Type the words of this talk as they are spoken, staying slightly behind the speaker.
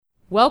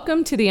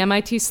Welcome to the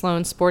MIT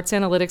Sloan Sports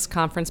Analytics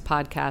Conference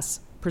podcast,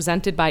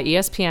 presented by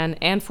ESPN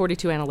and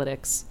 42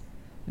 Analytics.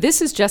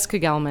 This is Jessica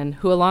Gelman,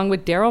 who along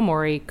with Daryl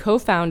Morey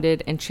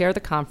co-founded and chair the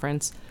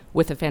conference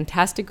with a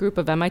fantastic group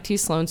of MIT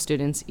Sloan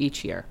students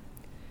each year.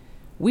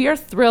 We are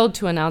thrilled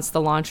to announce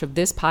the launch of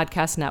this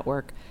podcast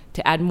network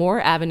to add more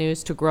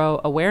avenues to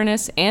grow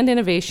awareness and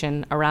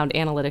innovation around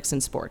analytics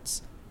in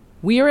sports.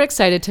 We are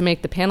excited to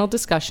make the panel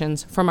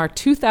discussions from our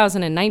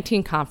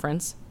 2019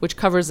 conference, which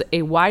covers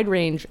a wide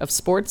range of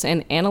sports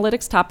and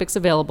analytics topics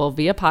available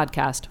via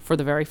podcast for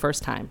the very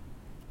first time.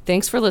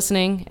 Thanks for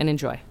listening and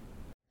enjoy.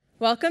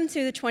 Welcome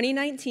to the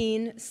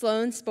 2019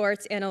 Sloan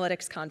Sports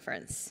Analytics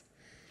Conference.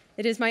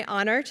 It is my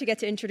honor to get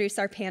to introduce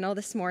our panel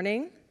this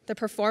morning, the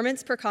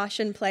Performance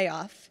Precaution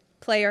Playoff,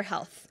 Player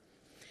Health,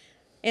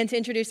 and to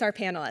introduce our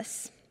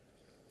panelists.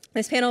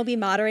 This panel will be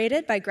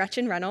moderated by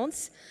Gretchen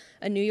Reynolds,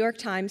 a New York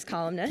Times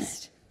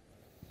columnist.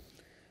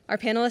 Our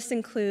panelists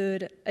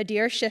include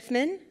Adir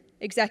Shiffman,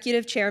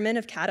 Executive Chairman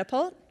of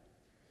Catapult,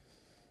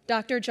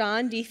 Dr.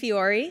 John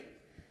DiFiori,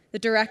 the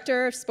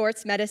Director of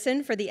Sports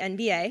Medicine for the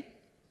NBA,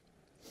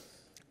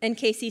 and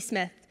Casey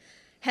Smith,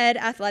 Head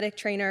Athletic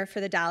Trainer for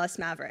the Dallas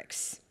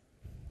Mavericks.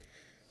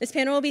 This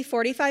panel will be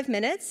 45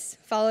 minutes,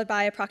 followed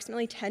by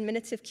approximately 10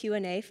 minutes of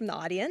Q&A from the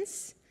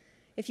audience.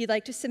 If you'd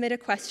like to submit a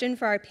question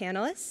for our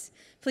panelists,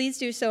 please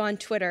do so on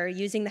Twitter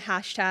using the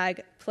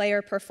hashtag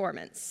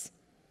 #PlayerPerformance.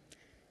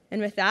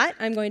 And with that,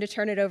 I'm going to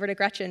turn it over to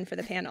Gretchen for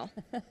the panel.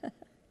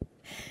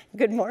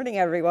 Good morning,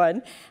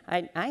 everyone.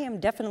 I am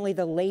definitely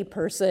the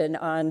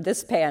layperson on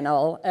this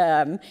panel,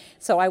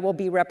 so I will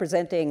be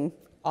representing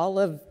all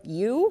of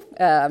you.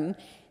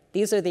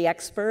 These are the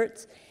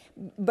experts.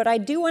 But I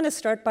do want to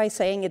start by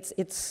saying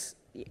it's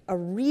a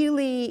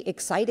really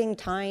exciting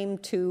time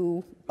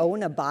to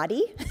own a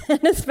body,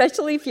 and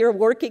especially if you're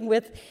working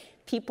with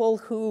people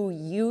who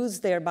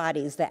use their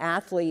bodies, the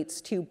athletes,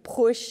 to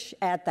push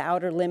at the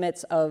outer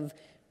limits of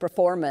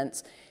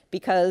performance.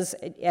 Because,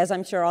 as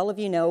I'm sure all of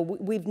you know,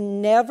 we've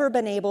never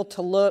been able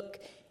to look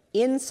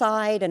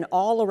inside and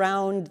all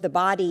around the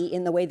body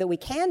in the way that we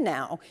can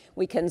now.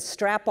 We can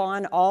strap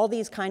on all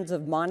these kinds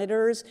of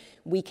monitors.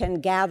 We can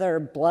gather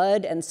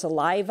blood and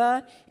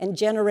saliva and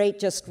generate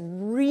just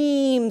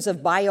reams of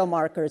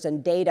biomarkers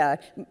and data,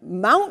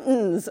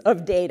 mountains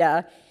of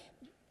data.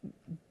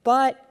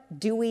 But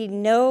do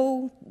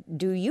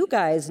you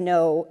guys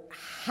know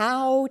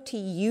how to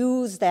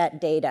use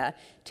that data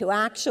to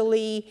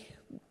actually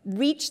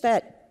reach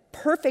that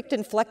perfect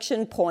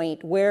inflection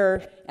point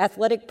where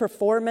athletic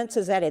performance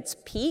is at its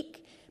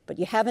peak, but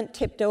you haven't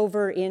tipped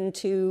over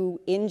into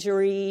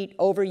injury,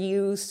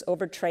 overuse,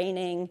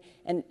 overtraining,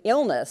 and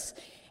illness?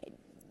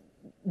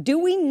 Do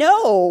we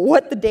know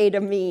what the data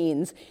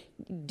means?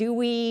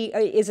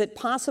 Is it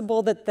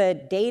possible that the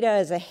data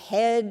is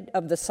ahead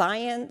of the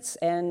science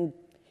and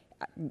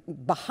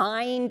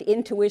behind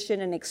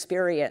intuition and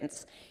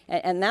experience?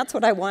 And that's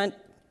what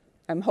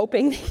I'm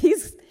hoping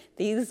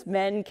these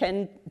men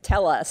can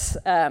tell us.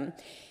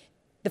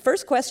 The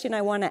first question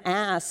I want to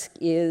ask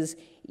is,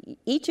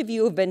 each of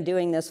you have been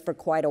doing this for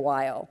quite a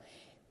while.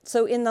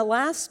 So in the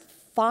last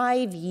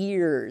 5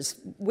 years,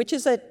 which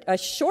is a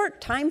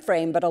short time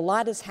frame, but a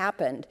lot has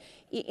happened.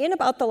 In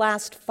about the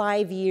last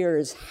 5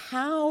 years,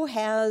 how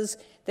has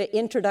the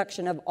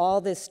introduction of all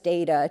this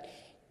data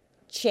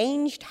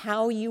changed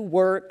how you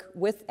work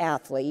with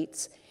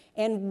athletes,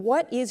 and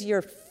what is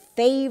your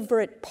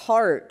favorite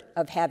part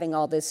of having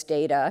all this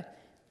data?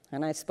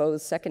 And I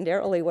suppose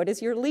secondarily, what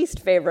is your least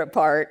favorite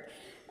part?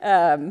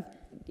 Do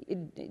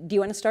you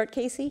want to start,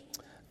 Casey?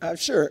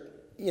 Sure.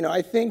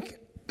 I think,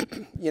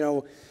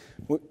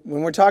 when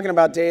we're talking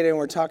about data and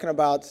we're talking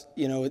about,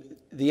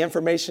 the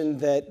information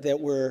that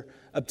we're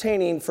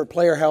obtaining for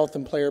player health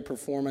and player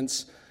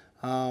performance,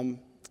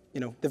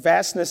 the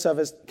vastness of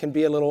it can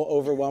be a little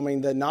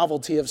overwhelming. The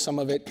novelty of some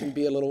of it can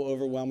be a little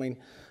overwhelming.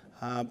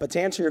 But to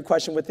answer your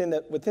question, within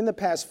the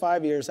past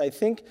 5 years, I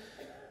think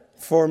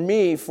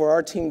for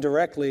our team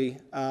directly,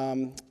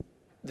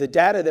 the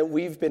data that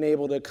we've been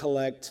able to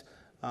collect,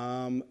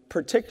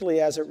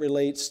 particularly as it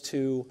relates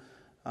to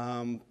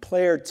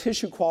player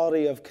tissue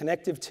quality of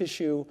connective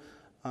tissue,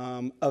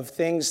 of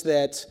things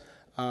that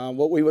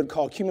what we would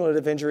call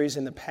cumulative injuries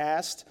in the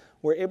past,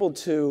 we're able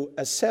to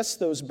assess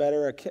those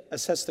better,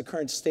 assess the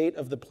current state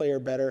of the player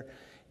better,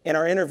 and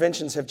our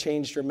interventions have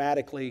changed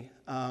dramatically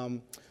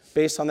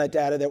based on that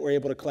data that we're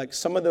able to collect.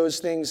 Some of those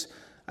things,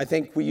 I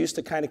think we used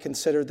to kind of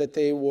consider that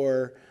they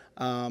were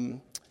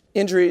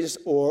injuries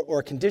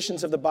or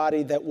conditions of the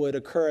body that would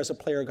occur as a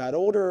player got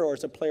older or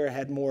as a player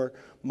had more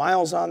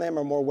miles on them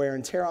or more wear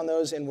and tear on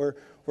those, and we're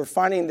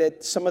finding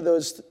that some of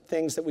those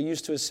things that we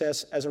used to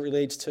assess as it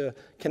relates to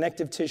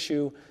connective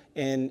tissue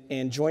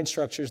and joint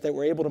structures that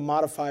we're able to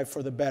modify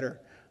for the better.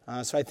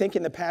 So I think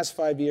in the past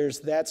 5 years,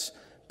 that's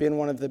been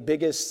one of the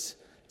biggest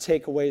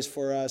takeaways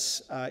for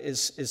us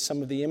is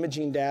some of the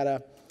imaging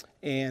data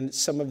and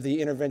some of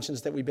the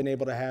interventions that we've been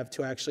able to have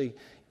to actually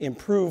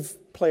improve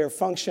player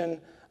function,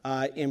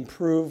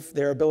 improve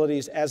their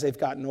abilities as they've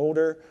gotten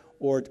older,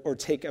 or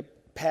take a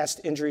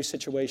past injury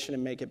situation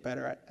and make it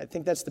better. I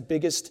think that's the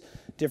biggest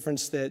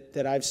difference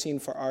that I've seen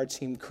for our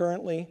team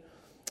currently.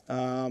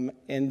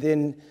 And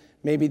then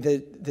maybe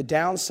the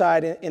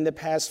downside in the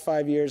past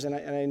 5 years, and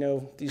I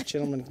know these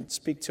gentlemen can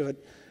speak to it,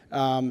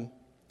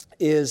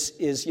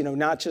 is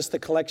not just the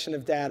collection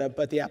of data,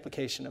 but the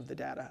application of the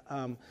data,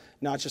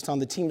 not just on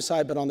the team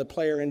side, but on the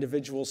player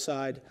individual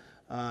side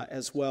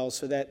as well.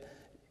 So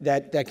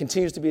that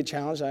continues to be a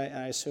challenge.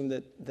 I assume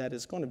that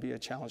is going to be a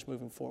challenge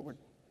moving forward.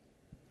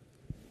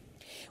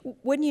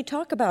 When you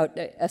talk about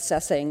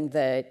assessing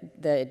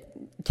the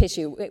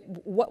tissue,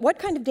 what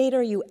kind of data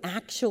are you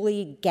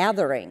actually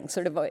gathering?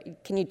 Sort of,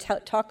 can you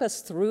talk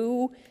us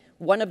through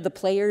one of the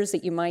players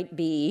that you might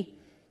be,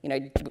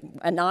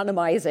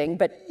 anonymizing?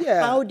 But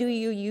how do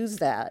you use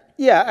that?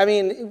 Yeah, I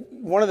mean,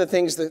 one of the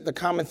things, a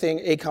common thing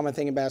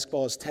in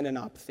basketball is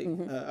tendinopathy.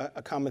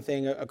 A common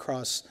thing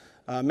across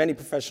many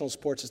professional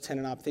sports is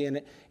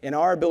tendinopathy, and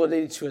our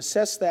ability to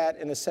assess that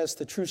and assess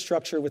the true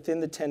structure within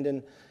the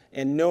tendon,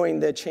 and knowing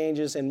the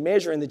changes and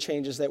measuring the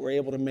changes that we're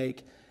able to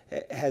make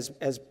has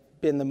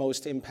been the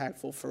most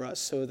impactful for us.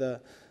 So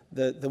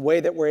the way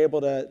that we're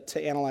able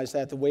to analyze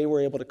that, the way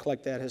we're able to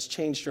collect that has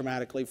changed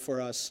dramatically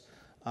for us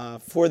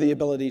for the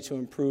ability to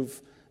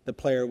improve the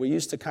player. We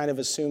used to kind of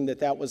assume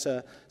that was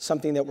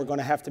something that we're going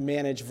to have to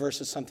manage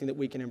versus something that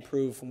we can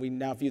improve, and we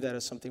now view that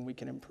as something we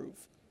can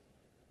improve.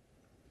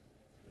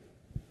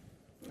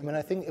 I mean,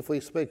 I think if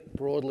we speak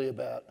broadly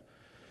about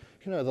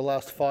the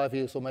last 5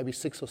 years or maybe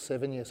 6 or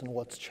 7 years and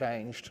what's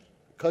changed,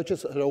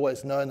 coaches had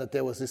always known that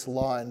there was this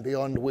line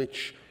beyond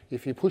which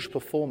if you push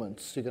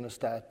performance, you're going to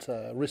start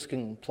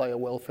risking player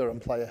welfare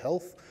and player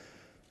health.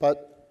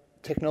 But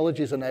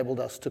technology has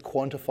enabled us to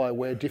quantify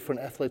where different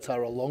athletes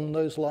are along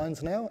those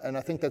lines now, and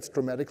I think that's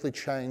dramatically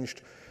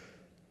changed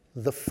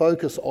the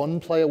focus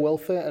on player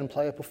welfare and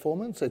player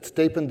performance. It's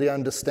deepened the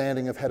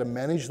understanding of how to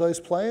manage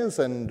those players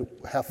and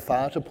how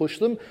far to push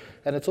them.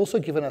 And it's also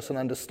given us an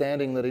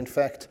understanding that, in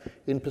fact,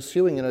 in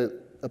pursuing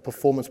a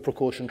performance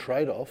precaution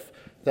trade-off,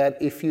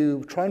 that if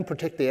you try and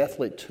protect the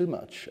athlete too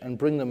much and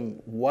bring them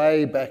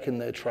way back in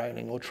their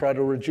training or try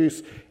to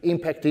reduce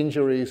impact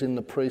injuries in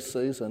the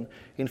pre-season,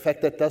 in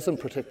fact, that doesn't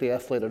protect the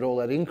athlete at all.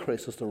 That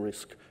increases the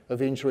risk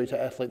of injury to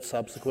athletes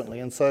subsequently.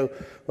 And so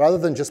rather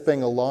than just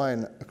being a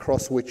line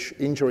across which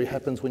injury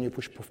happens when you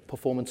push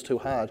performance too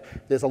hard,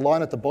 there's a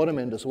line at the bottom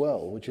end as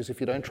well, which is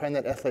if you don't train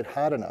that athlete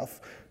hard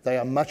enough, they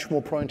are much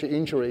more prone to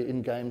injury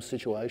in game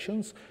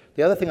situations.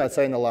 The other thing I'd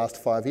say in the last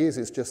 5 years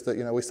is just that,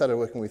 we started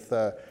working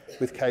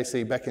with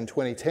Casey back in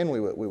 2010, we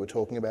were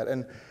talking about,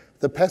 and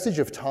the passage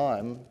of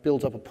time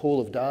builds up a pool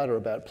of data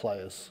about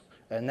players.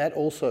 And that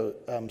also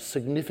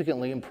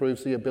significantly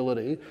improves the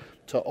ability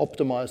to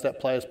optimize that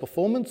player's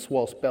performance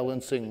whilst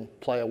balancing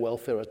player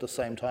welfare at the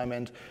same time.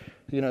 And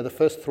the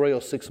first 3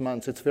 or 6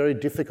 months, it's very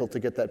difficult to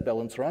get that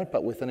balance right,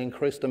 but with an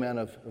increased amount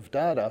of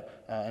data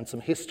and some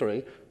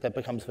history, that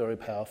becomes very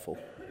powerful.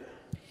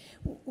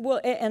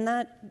 Well, and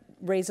that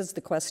raises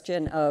the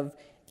question of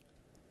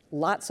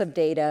lots of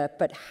data,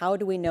 but how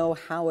do we know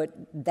how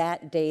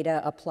that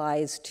data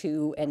applies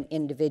to an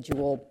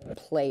individual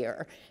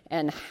player,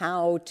 and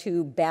how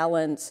to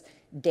balance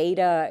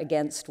data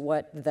against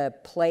what the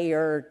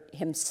player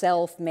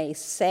himself may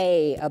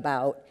say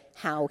about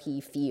how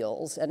he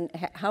feels? And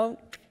how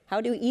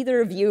do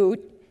either of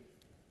you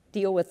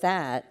deal with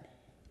that?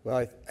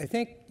 Well, I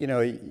think,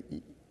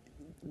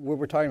 what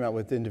we're talking about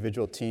with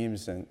individual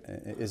teams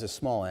is a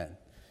small n.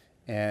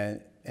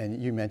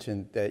 And you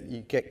mentioned that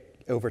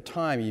over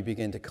time, you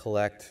begin to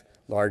collect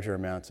larger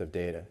amounts of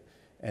data.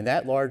 And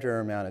that larger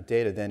amount of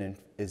data then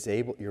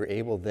you're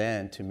able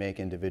then to make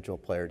individual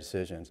player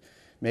decisions.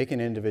 Make an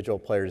individual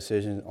player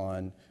decision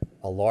on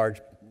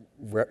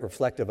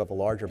reflective of a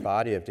larger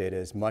body of data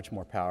is much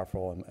more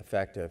powerful and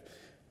effective.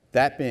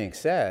 That being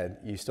said,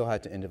 you still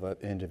have to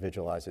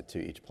individualize it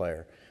to each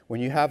player. When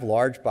you have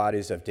large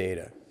bodies of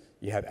data,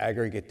 you have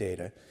aggregate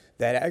data.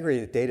 That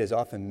aggregate data is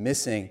often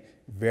missing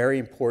very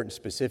important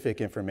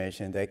specific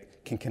information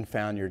that can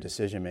confound your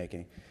decision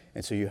making.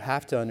 And so you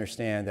have to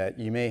understand that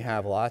you may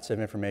have lots of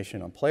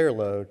information on player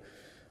load,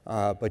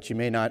 but you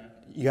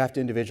have to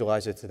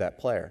individualize it to that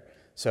player.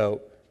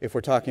 So if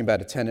we're talking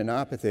about a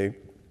tendinopathy,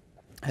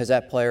 has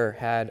that player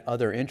had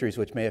other injuries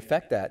which may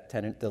affect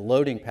the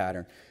loading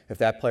pattern? If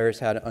that player's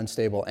had an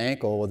unstable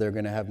ankle, well, they're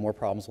going to have more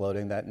problems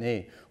loading that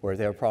knee, or if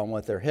they have a problem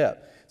with their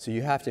hip. So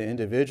you have to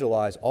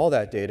individualize all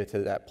that data to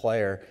that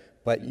player,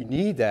 but you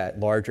need that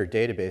larger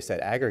database, that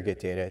aggregate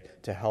data,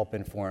 to help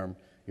inform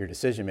your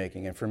decision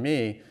making. And for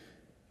me,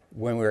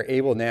 when we're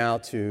able now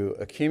to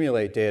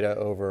accumulate data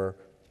over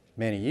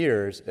many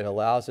years, it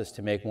allows us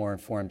to make more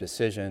informed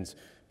decisions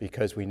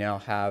because we now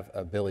have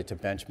ability to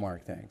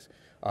benchmark things.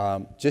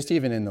 Just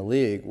even in the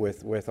league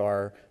with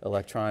our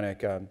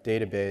electronic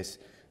database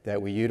that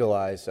we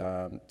utilize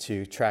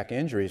to track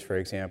injuries, for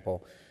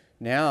example,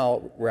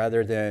 Now,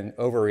 rather than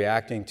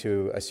overreacting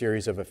to a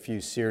series of a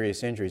few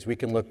serious injuries, we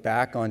can look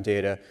back on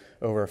data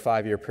over a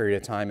 5-year period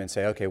of time and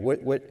say, okay,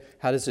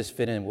 how does this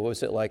fit in? What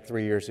was it like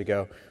 3 years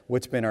ago?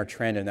 What's been our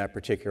trend in that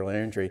particular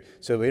injury?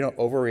 So we don't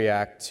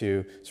overreact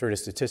to sort of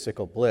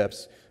statistical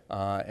blips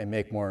and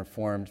make more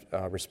informed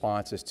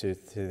responses to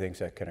things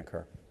that can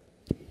occur.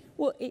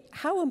 Well,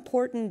 how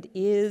important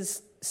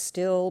is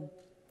still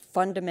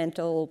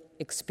fundamental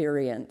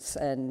experience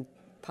and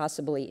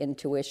possibly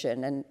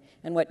intuition?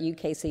 And what you,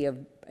 Casey,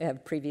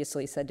 have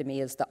previously said to me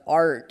is the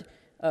art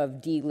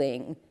of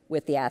dealing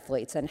with the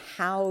athletes. And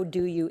how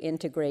do you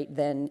integrate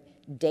then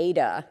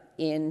data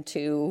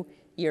into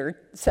your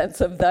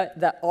sense of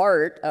the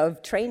art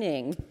of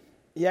training?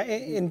 Yeah,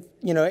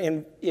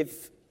 and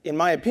if, in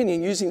my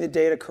opinion, using the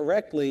data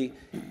correctly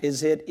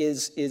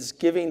is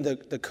giving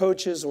the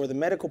coaches or the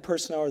medical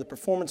personnel or the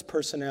performance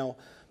personnel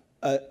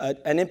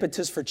an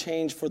impetus for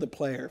change for the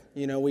player.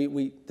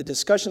 The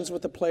discussions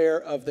with the player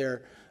of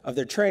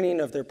their training,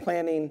 of their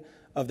planning,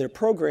 of their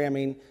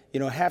programming,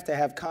 have to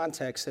have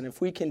context. And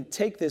if we can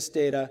take this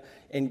data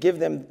and give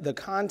them the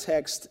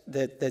context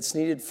that's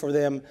needed for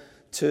them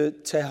to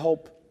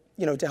help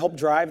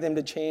drive them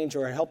to change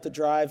or help to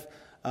drive,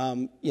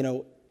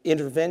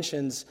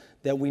 interventions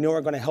that we know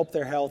are going to help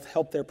their health,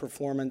 help their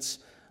performance,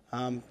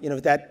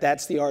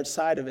 that's the art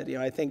side of it.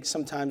 I think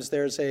sometimes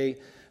there's a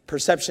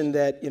perception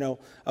that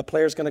a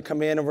player's going to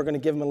come in and we're going to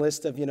give them a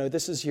list of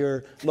this is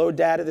your load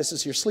data, this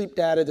is your sleep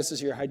data, this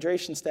is your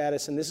hydration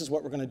status, and this is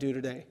what we're going to do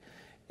today.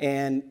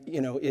 And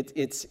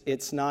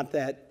it's not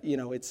that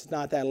it's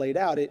not that laid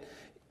out.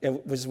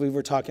 As we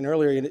were talking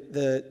earlier,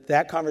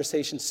 that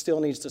conversation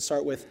still needs to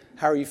start with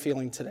how are you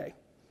feeling today.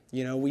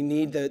 We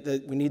need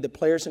the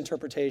player's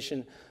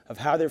interpretation of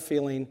how they're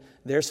feeling,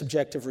 their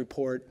subjective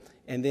report,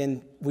 and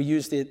then we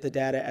use the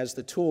data as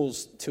the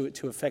tools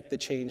to affect the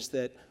change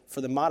that for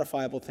the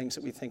modifiable things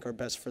that we think are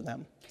best for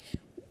them.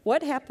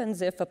 What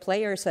happens if a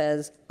player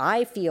says,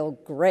 I feel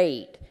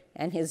great,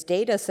 and his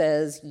data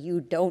says you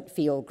don't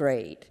feel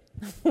great?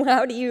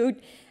 How do you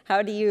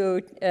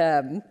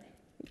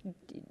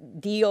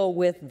deal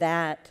with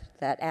that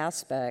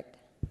aspect?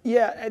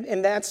 Yeah,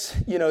 and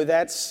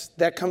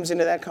that comes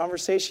into that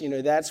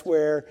conversation. That's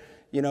where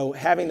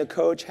having the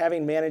coach,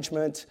 having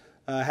management,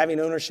 having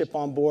ownership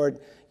on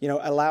board,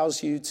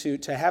 allows you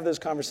to have those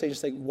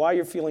conversations. Like while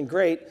you're feeling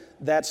great,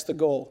 that's the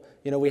goal.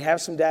 We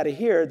have some data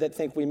here that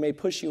think we may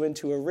push you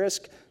into a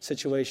risk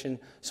situation,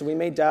 so we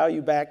may dial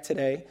you back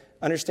today,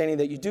 understanding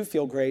that you do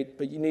feel great,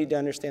 but you need to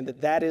understand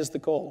that that is the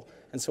goal.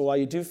 And so while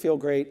you do feel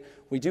great,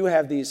 we do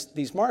have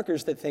these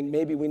markers that think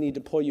maybe we need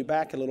to pull you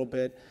back a little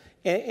bit.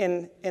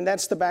 And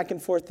that's the back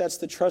and forth. That's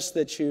the trust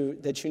that you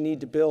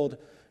need to build,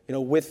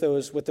 with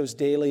those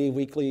daily,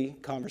 weekly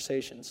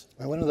conversations.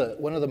 One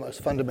of the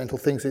most fundamental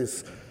things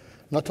is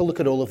not to look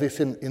at all of this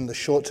in the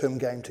short-term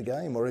game to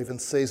game or even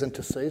season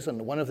to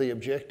season. One of the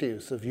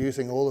objectives of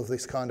using all of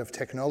this kind of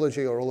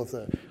technology or all of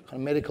the kind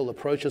of medical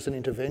approaches and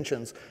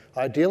interventions,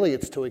 ideally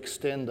it's to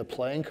extend the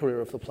playing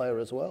career of the player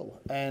as well.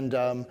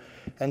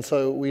 And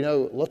so we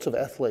know lots of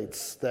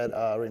athletes that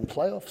are in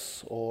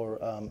playoffs or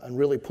and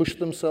really push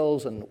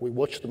themselves, and we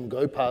watch them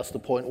go past the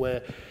point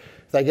where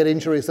they get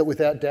injuries that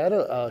without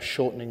data are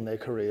shortening their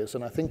careers.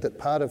 And I think that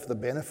part of the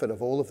benefit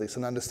of all of this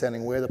and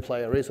understanding where the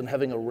player is and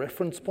having a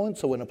reference point,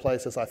 so when a player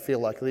says, I feel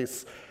like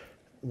this,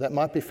 that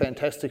might be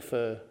fantastic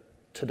for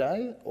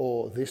today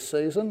or this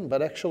season,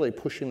 but actually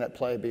pushing that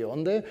player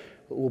beyond there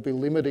will be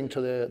limiting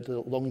to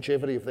the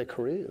longevity of their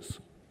careers.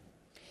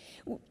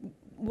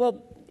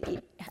 Well,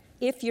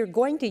 if you're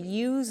going to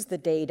use the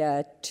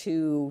data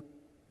to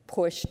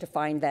push to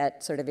find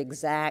that sort of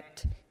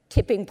exact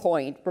tipping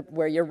point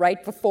where you're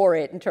right before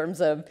it in terms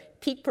of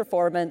peak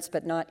performance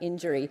but not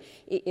injury,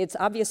 it's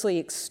obviously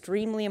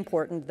extremely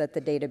important that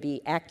the data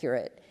be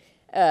accurate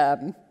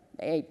and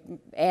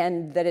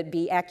that it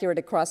be accurate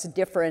across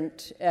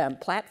different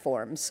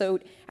platforms. So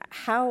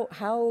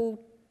how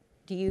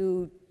do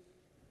you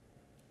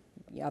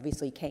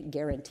obviously can't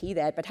guarantee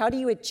that, but how do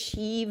you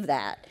achieve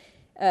that?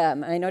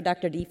 I know,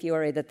 Dr.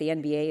 DiFiori, that the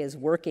NBA is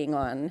working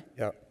on.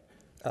 Yeah.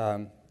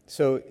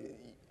 So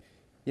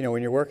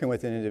when you're working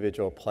with an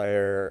individual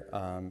player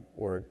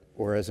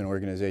or as an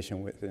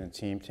organization within a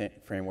team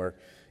framework,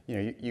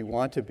 you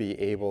want to be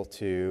able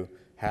to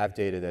have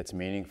data that's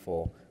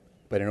meaningful.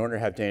 But in order to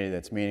have data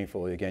that's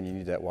meaningful, again, you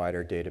need that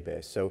wider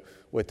database. So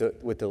what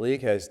the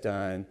league has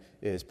done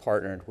is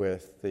partnered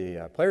with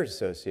the Players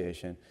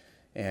Association,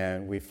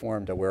 and we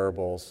formed a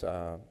wearables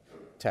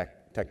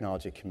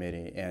technology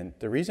committee. And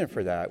the reason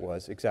for that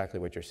was exactly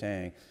what you're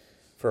saying.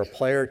 For a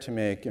player to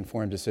make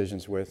informed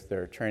decisions with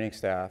their training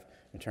staff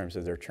in terms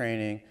of their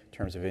training, in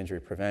terms of injury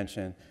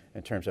prevention,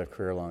 in terms of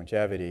career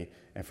longevity,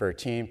 and for a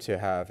team to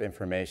have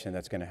information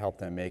that's going to help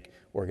them make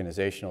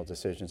organizational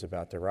decisions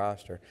about their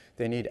roster,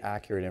 they need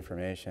accurate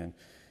information.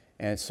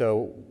 And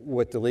so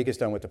what the league has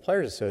done with the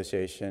Players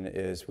Association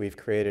is we've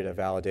created a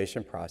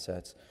validation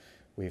process.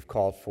 We've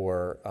called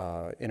for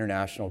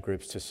international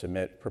groups to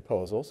submit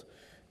proposals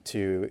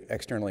to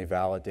externally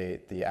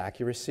validate the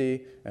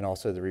accuracy and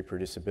also the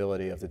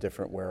reproducibility of the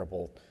different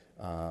wearable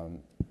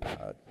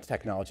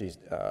technologies,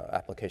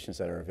 applications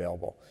that are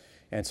available.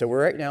 And so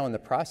we're right now in the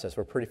process.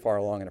 We're pretty far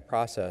along in the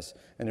process,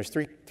 and there's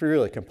three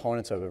really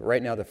components of it.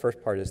 Right now, the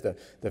first part is the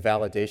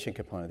validation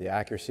component, the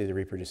accuracy, the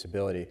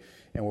reproducibility,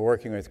 and we're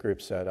working with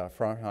groups at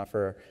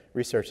Fraunhofer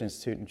Research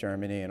Institute in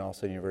Germany and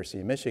also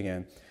University of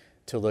Michigan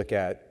to look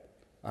at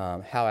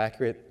how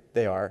accurate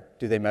they are.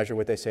 Do they measure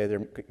what they say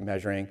they're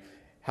measuring?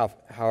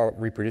 How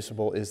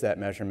reproducible is that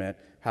measurement?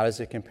 How does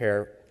it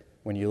compare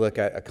when you look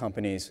at a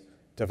company's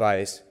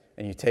device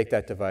and you take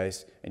that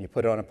device and you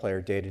put it on a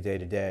player day to day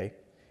to day,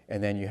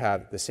 and then you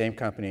have the same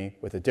company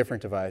with a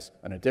different device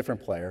on a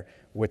different player?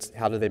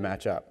 How do they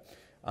match up?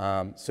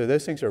 So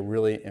those things are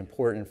really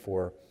important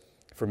for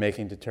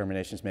making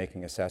determinations,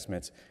 making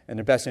assessments. In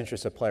the best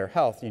interest of player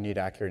health, you need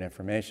accurate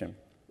information.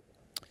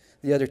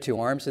 The other two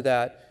arms of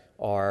that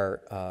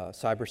are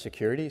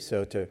cybersecurity,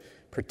 so to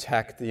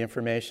protect the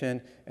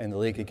information, and the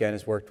league again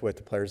has worked with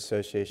the Players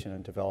Association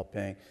on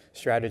developing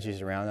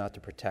strategies around that to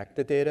protect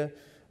the data.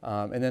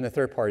 And then the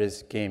third part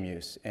is game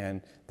use,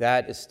 and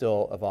that is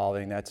still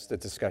evolving. That's the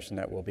discussion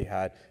that will be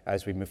had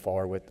as we move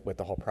forward with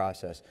the whole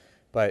process.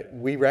 But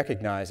we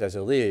recognize as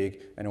a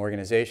league, an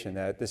organization,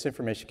 that this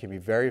information can be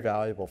very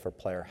valuable for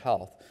player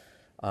health.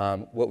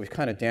 What we've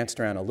kind of danced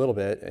around a little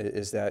bit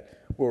is that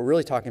what we're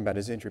really talking about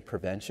is injury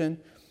prevention,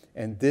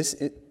 and this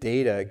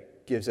data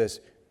gives us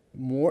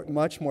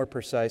much more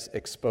precise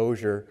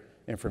exposure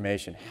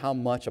information, how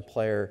much a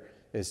player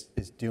is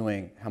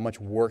doing, how much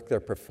work they're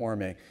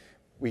performing.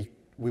 We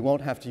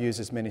won't have to use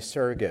as many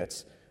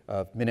surrogates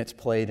of minutes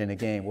played in a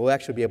game. We'll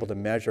actually be able to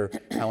measure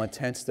how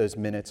intense those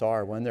minutes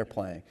are when they're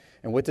playing.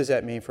 And what does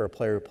that mean for a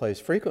player who plays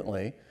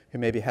frequently, who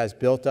maybe has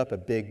built up a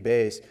big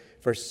base,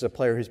 versus a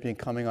player who's been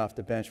coming off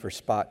the bench for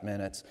spot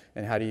minutes?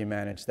 And how do you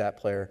manage that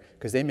player?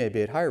 Because they may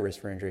be at higher risk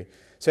for injury.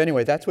 So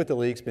anyway, that's what the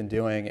league's been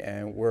doing,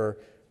 and we're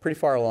pretty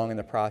far along in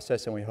the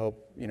process, and we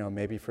hope,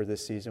 maybe for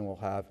this season we'll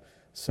have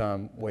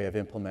some way of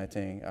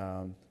implementing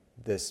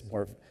these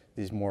more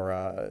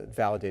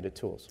validated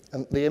tools.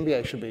 And the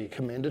NBA should be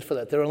commended for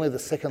that. They're only the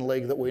second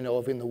league that we know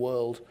of in the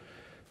world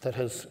that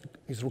is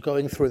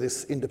going through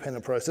this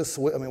independent process.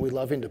 I mean, we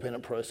love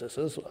independent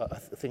processes. I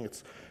think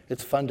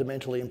it's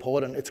fundamentally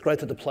important. It's great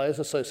that the Players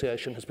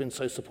Association has been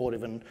so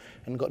supportive and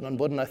gotten on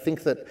board. And I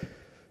think that,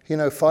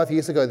 5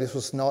 years ago, this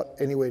was not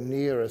anywhere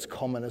near as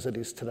common as it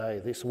is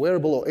today. This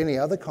wearable or any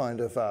other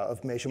kind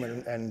of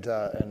measurement and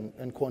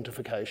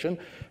quantification.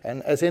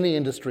 And as any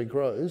industry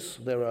grows,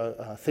 there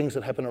are things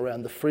that happen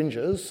around the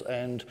fringes,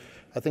 and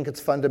I think it's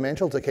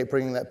fundamental to keep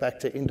bringing that back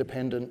to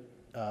independent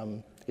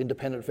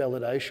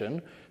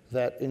validation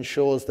that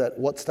ensures that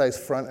what stays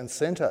front and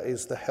center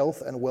is the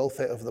health and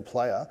welfare of the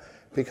player,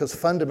 because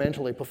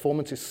fundamentally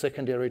performance is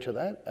secondary to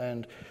that.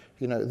 And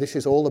this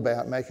is all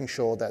about making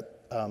sure that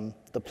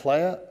the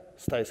player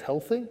stays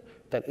healthy,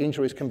 that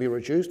injuries can be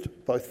reduced,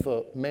 both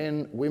for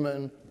men,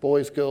 women,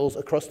 boys, girls,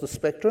 across the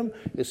spectrum.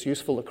 It's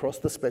useful across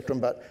the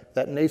spectrum, but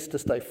that needs to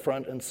stay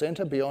front and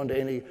center beyond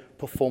any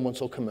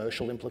performance or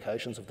commercial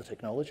implications of the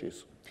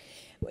technologies.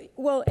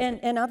 Well,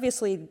 and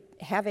obviously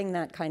having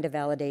that kind of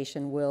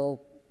validation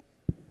will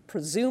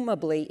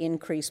presumably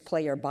increase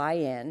player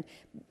buy-in,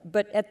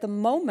 but at the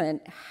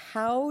moment,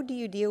 how do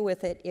you deal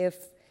with it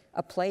if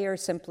a player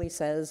simply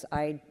says,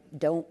 I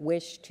don't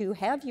wish to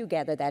have you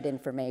gather that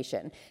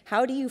information?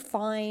 How do you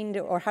find,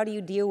 or how do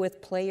you deal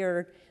with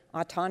player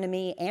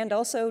autonomy and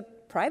also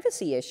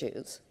privacy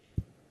issues?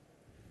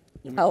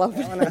 I'll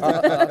open it.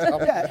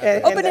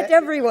 Open it to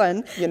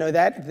everyone.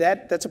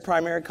 That's a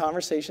primary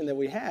conversation that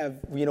we have,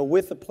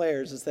 with the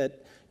players, is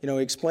that,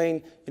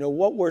 explain,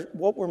 what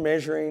we're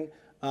measuring,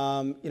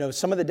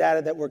 some of the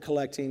data that we're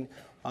collecting,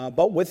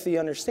 but with the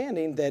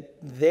understanding that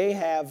they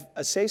have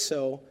a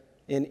say-so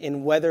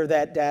in whether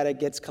that data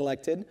gets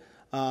collected.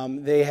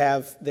 They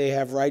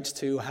have rights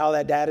to how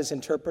that data is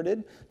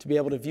interpreted, to be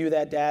able to view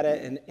that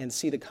data and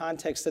see the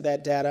context of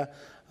that data.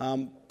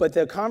 But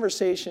the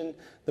conversation,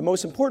 the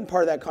most important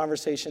part of that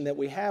conversation that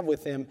we have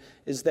with them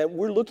is that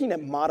we're looking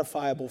at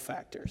modifiable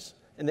factors.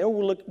 And there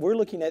we're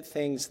looking at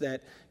things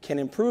that can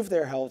improve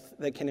their health,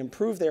 that can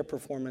improve their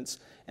performance,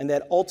 and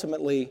that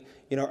ultimately,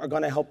 are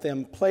going to help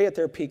them play at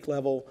their peak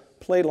level,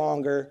 play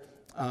longer,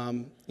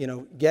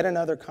 get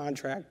another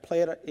contract,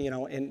 play it,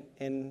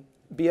 and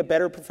be a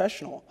better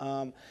professional.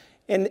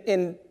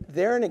 And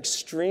they're an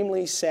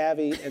extremely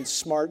savvy and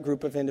smart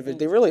group of individuals.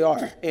 They really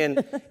are. And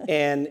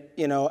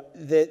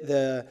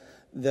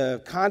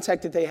the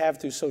contact that they have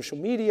through social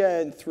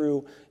media and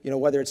through,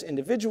 whether it's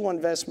individual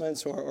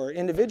investments or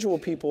individual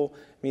people, I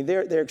mean,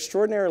 they're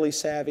extraordinarily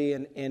savvy,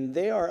 and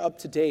they are up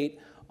to date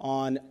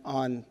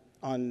on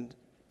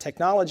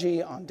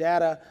technology, on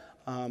data.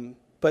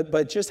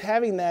 But just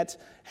having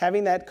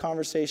that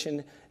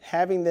conversation,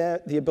 having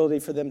the ability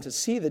for them to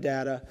see the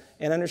data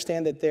and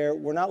understand that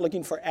we're not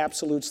looking for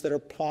absolutes that are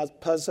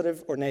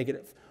positive or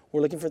negative.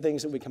 We're looking for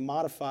things that we can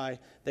modify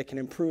that can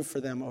improve for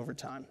them over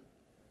time.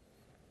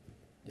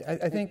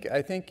 I think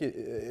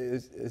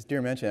as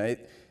Adir mentioned,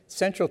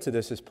 central to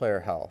this is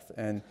player health.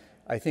 And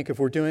I think if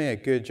we're doing a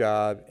good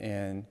job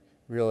in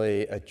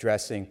really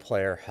addressing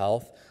player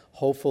health,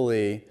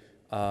 hopefully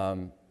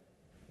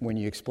when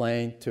you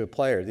explain to a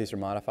player, these are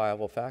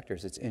modifiable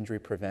factors, it's injury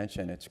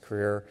prevention, it's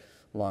career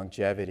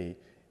longevity.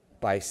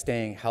 By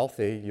staying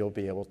healthy, you'll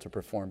be able to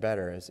perform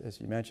better. As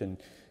you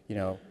mentioned, you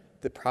know,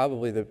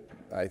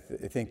 I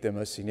think the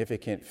most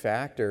significant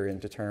factor in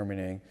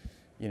determining,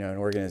 you know, an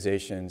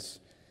organization's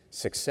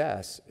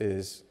success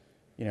is,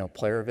 you know,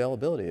 player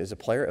availability. Is a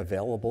player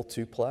available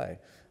to play?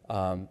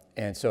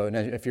 And so,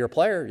 if you're a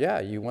player,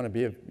 yeah, you want to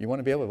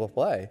be able to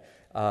play.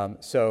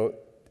 So,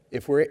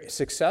 if we're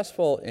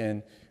successful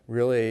in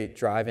really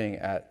driving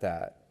at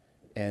that,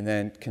 and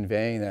then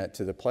conveying that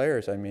to the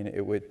players, I mean,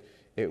 it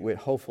would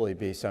hopefully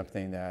be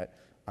something that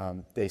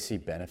they see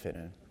benefit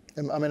in.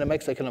 I mean, it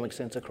makes economic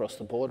sense across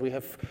the board. We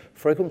have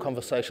frequent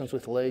conversations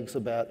with leagues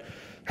about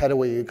how do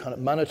we kind of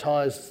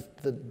monetize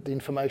the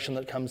information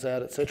that comes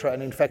out, et cetera.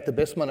 And in fact, the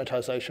best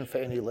monetization for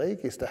any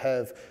league is to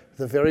have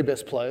the very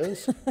best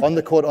players on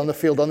the court, on the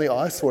field, on the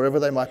ice, wherever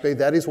they might be.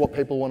 That is what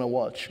people want to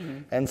watch.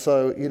 Mm-hmm. And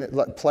so, you know,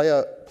 like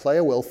player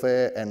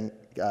welfare and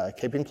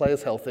keeping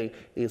players healthy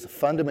is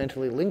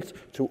fundamentally linked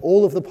to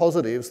all of the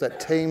positives that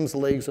teams,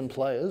 leagues, and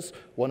players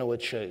want to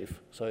achieve.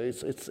 So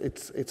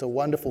it's a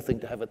wonderful thing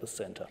to have at the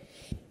centre.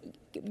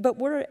 But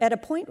we're at a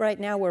point right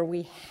now where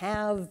we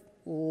have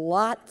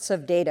lots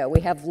of data.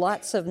 We have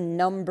lots of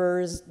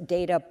numbers,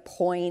 data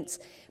points,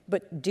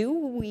 but do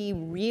we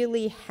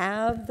really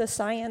have the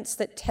science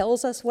that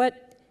tells us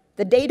what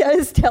the data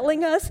is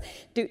telling us?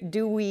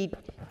 Do we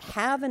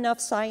have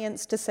enough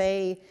science to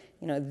say,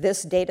 you know,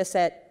 this data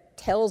set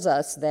tells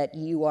us that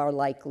you are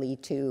likely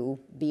to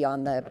be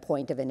on the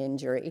point of an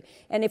injury?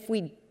 And if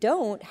we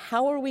don't,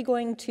 how are we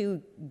going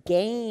to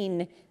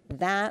gain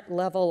that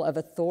level of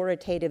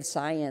authoritative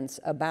science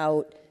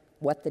about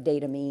what the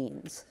data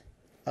means?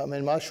 I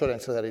mean, my short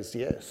answer to that is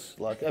yes.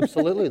 Like,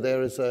 absolutely,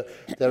 there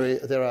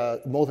are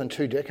more than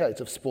 2 decades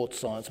of sports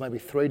science, maybe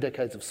 3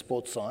 decades of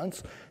sports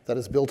science that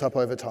has built up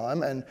over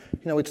time. And,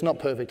 you know, it's not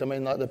perfect. I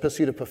mean, like, the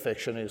pursuit of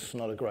perfection is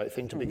not a great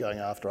thing to be going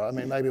after. I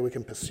mean, maybe we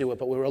can pursue it,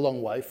 but we're a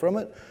long way from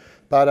it.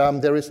 But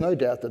there is no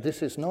doubt that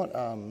this is not...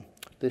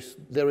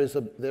 There is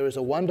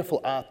a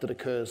wonderful art that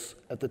occurs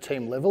at the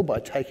team level by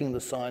taking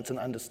the science and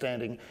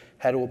understanding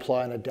how to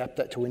apply and adapt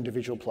that to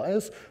individual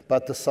players.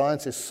 But the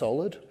science is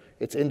solid.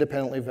 It's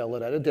independently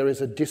validated. There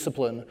is a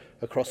discipline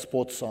across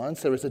sports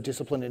science. There is a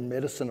discipline in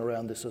medicine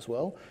around this as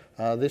well.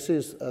 This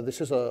is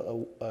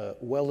a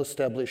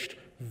well-established,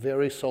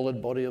 very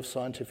solid body of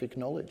scientific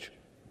knowledge.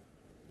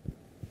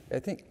 I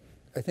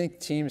think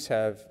teams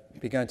have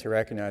begun to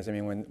recognize. I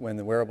mean, when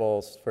the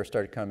wearables first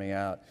started coming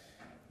out,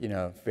 you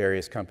know,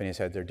 various companies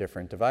had their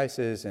different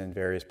devices and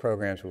various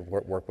programs would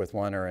work with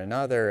one or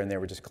another, and they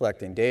were just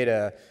collecting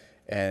data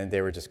and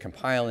they were just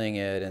compiling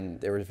it,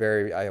 and there was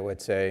very, I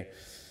would say,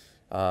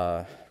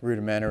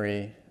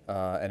 rudimentary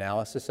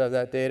analysis of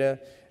that data.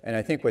 And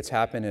I think what's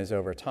happened is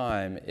over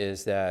time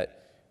is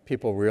that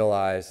people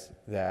realize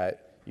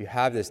that you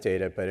have this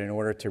data, but in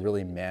order to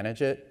really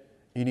manage it,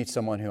 you need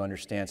someone who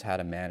understands how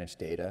to manage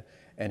data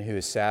and who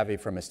is savvy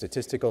from a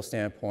statistical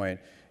standpoint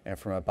and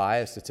from a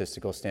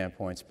biostatistical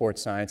standpoint,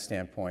 sports science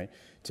standpoint,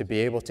 to be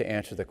able to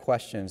answer the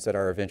questions that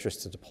are of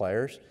interest to the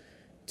players,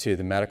 to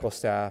the medical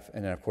staff,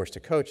 and then of course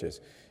to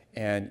coaches.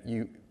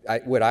 And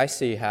what I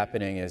see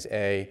happening is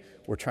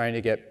we're trying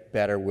to get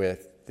better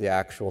with the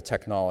actual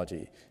technology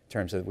in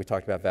terms of, we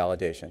talked about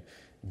validation.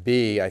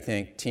 B, I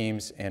think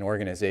teams and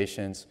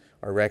organizations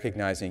are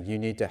recognizing you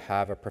need to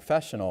have a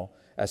professional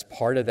as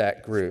part of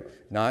that group,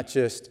 not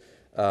just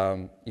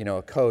you know,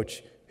 a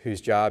coach whose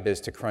job is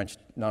to crunch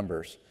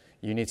numbers.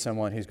 You need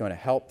someone who's going to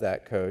help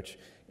that coach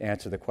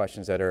answer the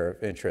questions that are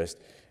of interest.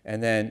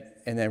 And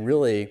then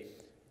really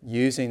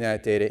using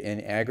that data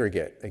in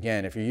aggregate.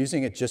 Again, if you're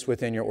using it just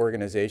within your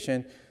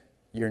organization,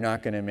 you're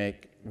not going to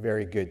make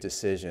very good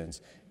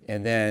decisions.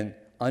 And then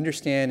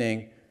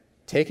understanding,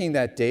 taking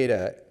that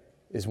data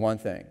is one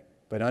thing,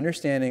 but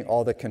understanding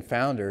all the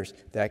confounders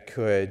that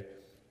could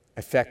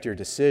affect your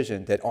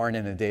decision that aren't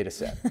in a data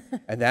set.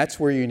 And that's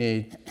where you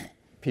need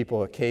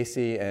people at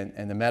Casey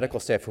and the medical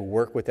staff who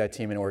work with that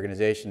team and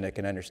organization that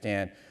can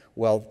understand,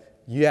 well,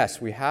 yes,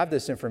 we have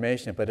this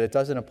information, but it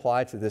doesn't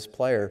apply to this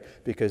player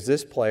because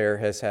this player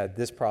has had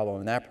this problem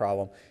and that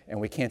problem, and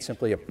we can't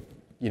simply,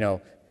 you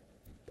know,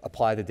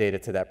 apply the data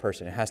to that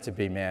person. It has to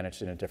be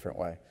managed in a different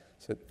way.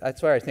 So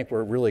that's why I think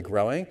we're really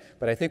growing.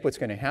 But I think what's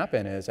going to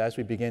happen is as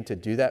we begin to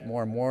do that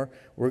more and more,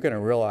 we're going to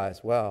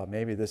realize, well,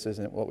 maybe this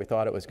isn't what we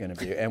thought it was going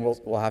to be, and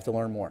we'll have to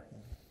learn more.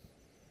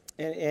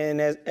 And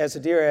as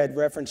Adir had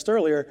referenced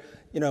earlier,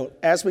 you know,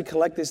 as we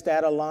collect this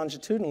data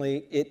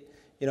longitudinally,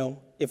 you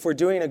know, if we're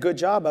doing a good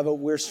job of it,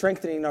 we're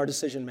strengthening our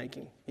decision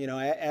making. You know,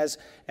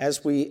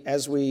 as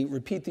we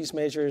repeat these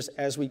measures,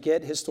 as we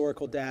get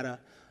historical data,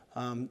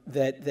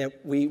 that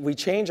we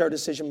change our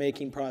decision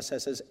making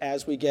processes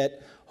as we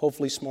get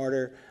hopefully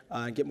smarter,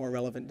 get more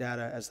relevant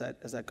data as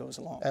that goes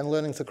along. And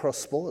learnings across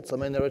sports. I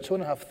mean, there are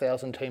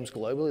 2,500 teams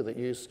globally that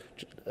use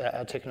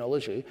our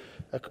technology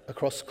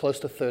across close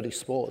to 30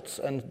 sports,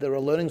 and there are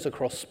learnings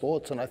across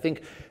sports. And I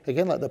think,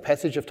 again, like the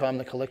passage of time,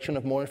 the collection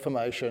of more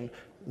information,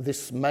 the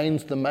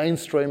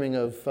mainstreaming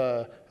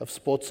of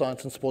sports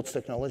science and sports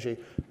technology,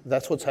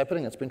 that's what's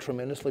happening. It's been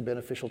tremendously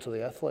beneficial to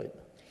the athlete.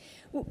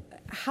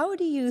 How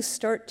do you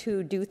start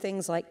to do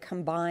things like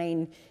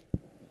combine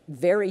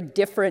very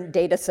different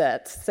data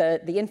sets,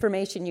 the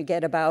information you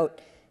get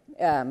about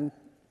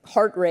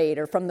heart rate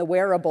or from the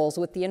wearables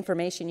with the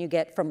information you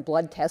get from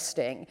blood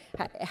testing?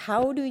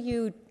 How do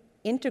you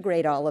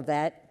integrate all of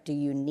that? Do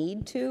you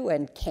need to,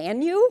 and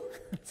can you?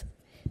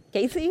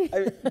 Casey?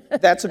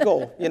 That's a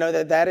goal.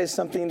 That is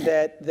something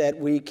that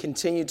we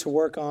continue to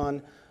work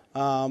on,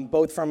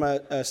 both from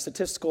a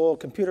statistical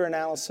computer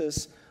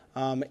analysis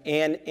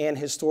and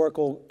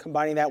historical,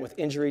 combining that with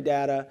injury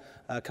data,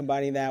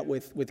 combining that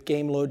with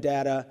game load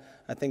data,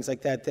 things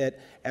like that, that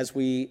as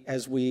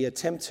we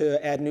attempt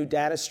to add new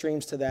data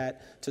streams to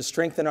that, to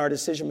strengthen our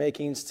decision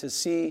makings, to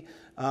see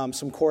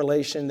some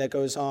correlation that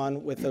goes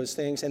on with those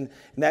things. And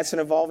that's an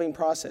evolving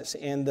process.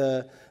 And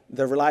the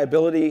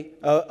reliability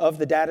of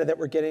the data that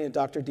we're getting, that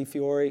Dr.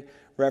 DiFiori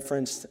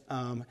referenced,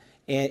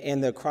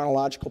 and the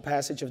chronological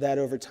passage of that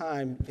over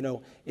time,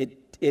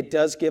 it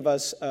does give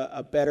us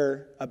a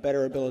better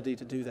ability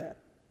to do that.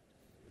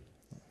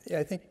 Yeah,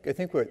 I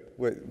think what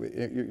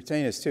you're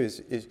saying is too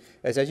is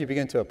as you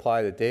begin to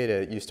apply the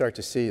data, you start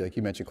to see, like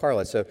you mentioned,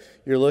 correlates. So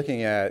you're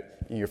looking at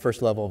your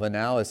first level of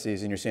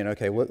analyses, and you're saying,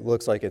 okay, what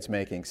looks like it's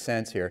making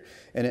sense here,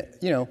 and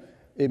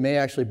it may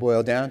actually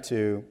boil down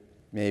to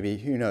maybe,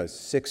 who knows,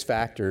 6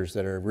 factors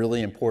that are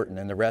really important,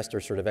 and the rest are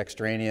sort of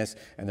extraneous,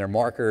 and they're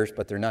markers,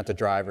 but they're not the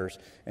drivers.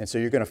 And so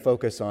you're going to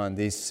focus on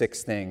these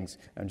 6 things.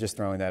 I'm just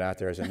throwing that out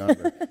there as a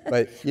number.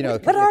 But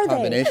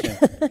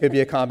it could be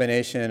a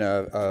combination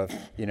of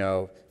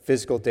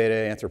physical data,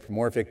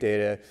 anthropomorphic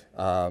data,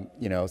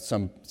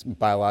 some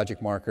biologic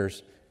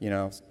markers,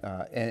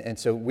 and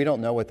so we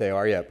don't know what they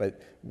are yet,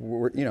 but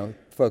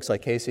folks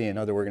like Casey and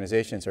other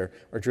organizations are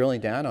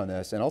drilling down on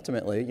this, and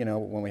ultimately,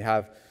 when we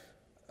have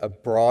a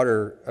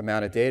broader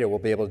amount of data, we'll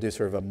be able to do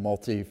sort of a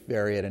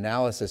multivariate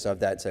analysis of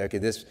that and say, okay,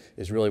 this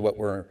is really what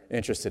we're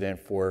interested in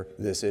for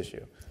this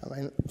issue.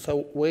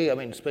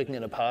 Speaking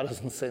in a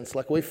partisan sense,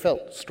 we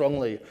felt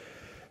strongly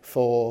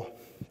for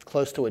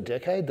close to a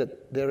decade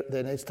that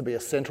there needs to be a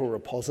central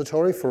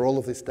repository for all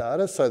of this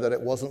data so that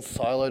it wasn't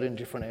siloed in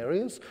different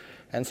areas.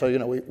 And so,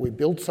 we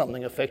built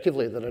something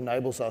effectively that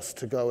enables us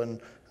to go and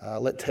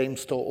let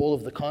teams store all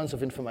of the kinds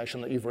of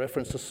information that you've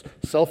referenced,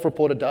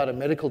 self-reported data,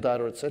 medical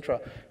data, etc.,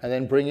 and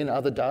then bring in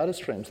other data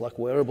streams like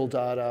wearable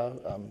data,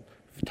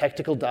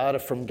 tactical data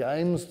from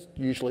games,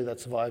 usually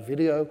that's via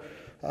video.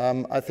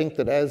 I think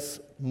that as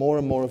more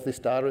and more of this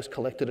data is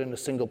collected in a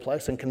single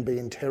place and can be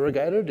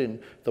interrogated in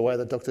the way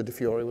that Dr.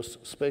 DiFiori was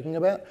speaking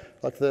about,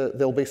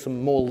 there'll be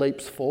some more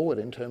leaps forward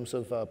in terms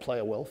of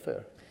player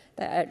welfare.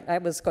 I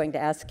was going to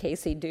ask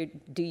Casey,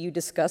 do you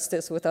discuss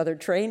this with other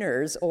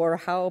trainers, or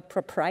how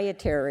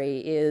proprietary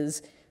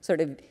is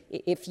sort of,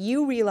 if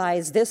you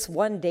realize this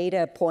one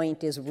data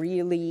point is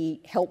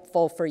really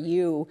helpful for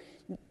you,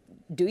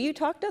 do you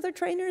talk to other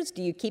trainers?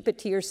 Do you keep it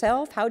to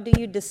yourself? How do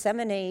you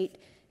disseminate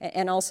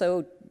and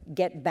also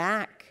get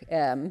back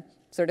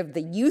sort of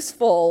the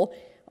useful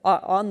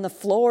on the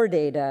floor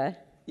data?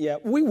 Yeah,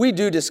 we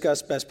do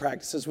discuss best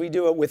practices. We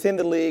do it within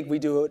the league. We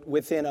do it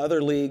within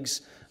other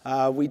leagues.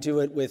 We do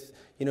it with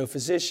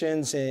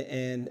physicians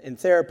and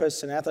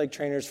therapists and athletic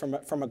trainers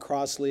from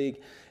across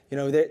league.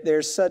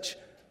 There's such,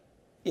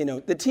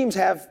 the teams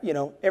have,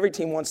 every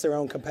team wants their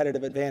own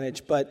competitive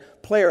advantage,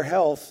 but player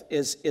health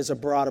is a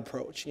broad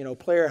approach.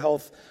 Player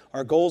health,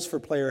 our goals for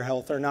player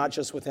health are not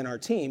just within our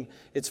team,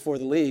 it's for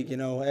the league.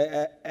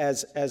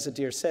 As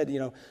Adir said,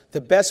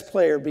 the best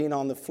player being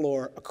on the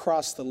floor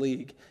across the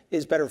league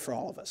is better for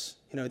all of us.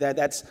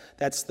 That's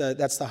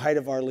the height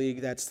of our league.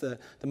 That's the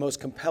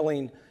most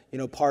compelling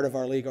part of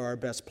our league are our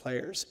best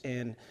players.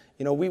 And,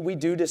 we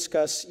do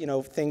discuss,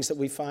 things that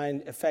we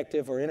find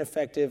effective or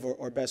ineffective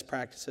or best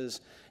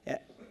practices.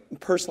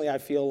 Personally, I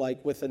feel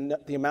like with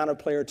the amount of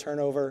player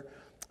turnover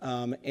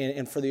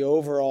and for the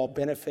overall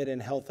benefit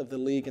and health of the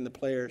league and the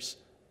players,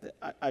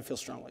 I feel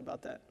strongly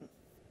about that.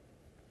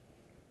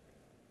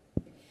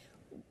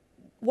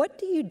 What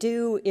do you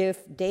do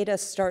if data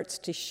starts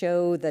to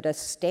show that a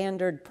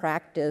standard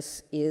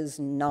practice is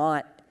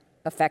not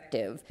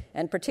effective,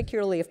 and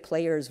particularly if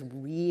players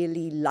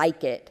really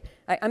like it?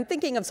 I'm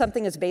thinking of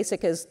something as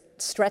basic as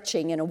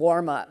stretching in a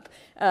warm-up.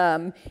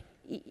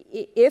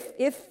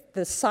 If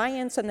the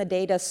science and the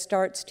data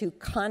starts to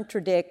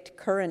contradict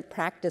current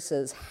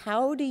practices,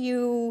 how do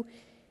you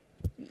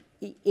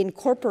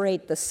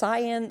incorporate the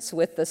science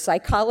with the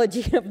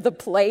psychology of the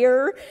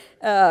player,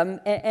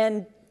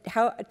 and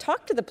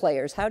talk to the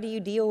players? How do you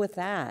deal with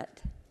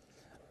that?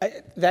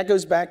 That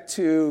goes back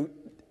to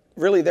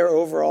really their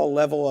overall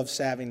level of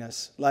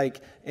savviness,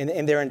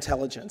 and their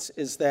intelligence,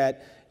 is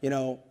that,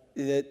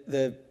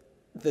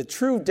 the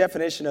true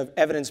definition of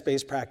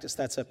evidence-based practice,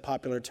 that's a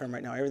popular term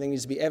right now. Everything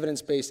needs to be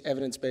evidence-based,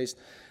 evidence-based.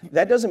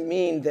 That doesn't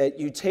mean that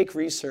you take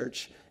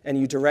research and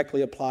you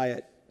directly apply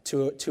it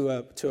to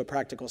a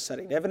practical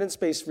setting.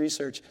 Evidence-based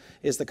research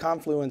is the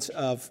confluence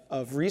of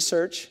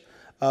research,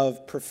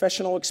 of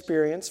professional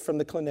experience from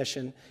the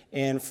clinician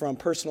and from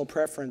personal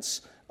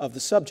preference of the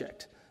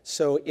subject.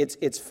 So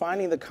it's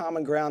finding the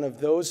common ground of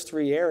those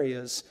three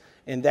areas,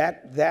 and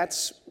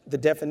that's the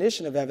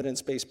definition of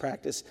evidence-based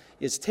practice,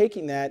 is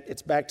taking that,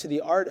 it's back to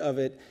the art of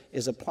it,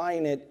 is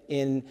applying it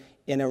in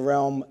a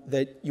realm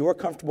that you're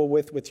comfortable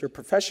with your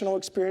professional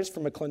experience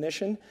from a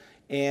clinician,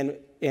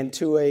 and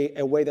to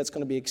a way that's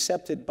going to be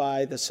accepted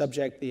by the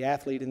subject, the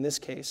athlete in this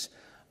case.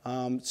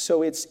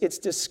 So it's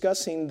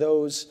discussing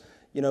those,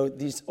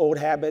 these old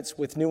habits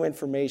with new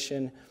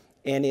information,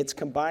 and it's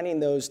combining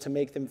those to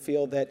make them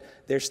feel that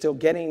they're still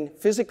getting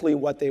physically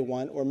what they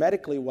want or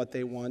medically what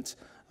they want,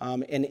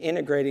 and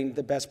integrating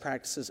the best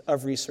practices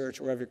of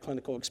research or of your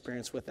clinical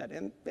experience with that.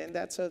 And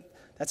that's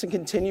a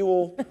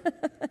continual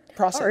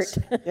process.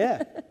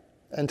 Yeah.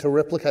 And to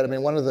replicate, I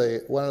mean, one of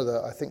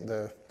the I think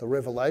the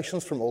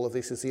revelations from all of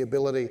this is the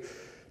ability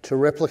to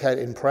replicate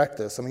in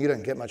practice. I mean, you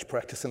don't get much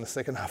practice in the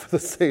second half of the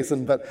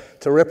season, but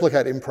to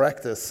replicate in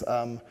practice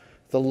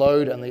the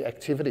load and the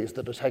activities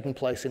that are taking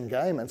place in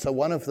game. And so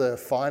one of the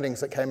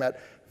findings that came out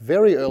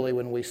very early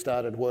when we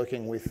started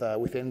working with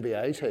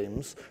NBA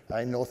teams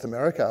in North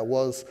America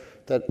was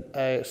that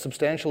a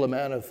substantial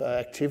amount of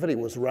activity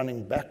was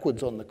running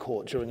backwards on the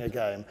court during a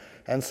game.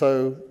 And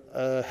so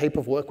a heap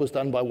of work was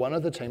done by one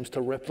of the teams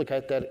to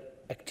replicate that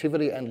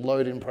activity and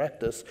load in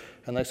practice,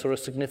 and they saw a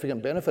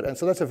significant benefit. And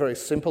so that's a very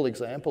simple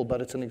example,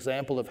 but it's an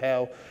example of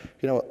how,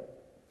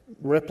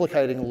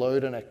 replicating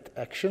load and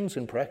actions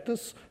in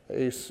practice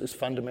is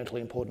fundamentally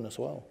important as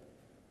well.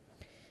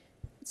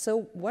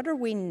 So what are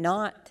we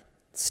not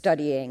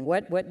studying?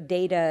 What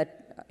data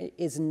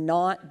is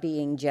not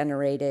being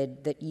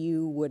generated that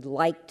you would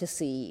like to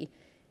see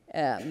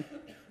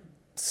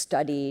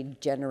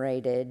studied,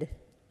 generated?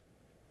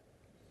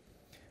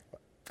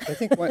 I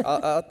think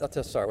I'll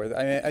just start with.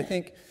 I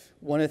think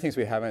one of the things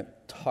we haven't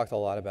talked a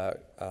lot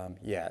about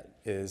yet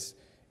is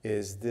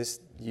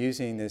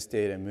using this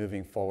data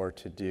moving forward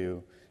to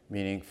do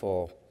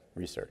meaningful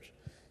research,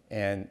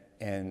 and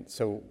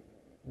so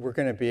we're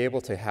going to be able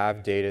to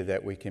have data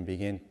that we can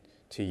begin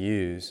to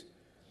use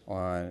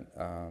on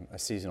a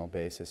seasonal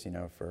basis,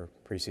 for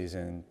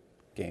preseason,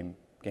 game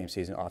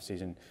season,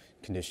 off-season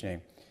conditioning.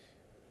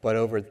 But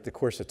over the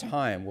course of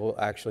time, we'll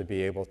actually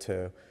be able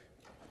to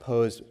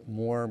pose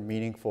more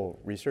meaningful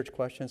research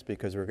questions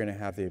because we're going to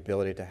have the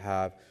ability to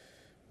have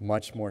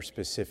much more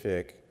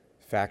specific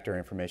factor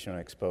information on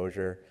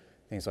exposure,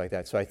 things like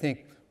that. So I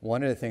think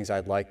one of the things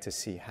I'd like to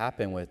see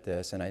happen with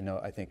this, and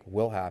I think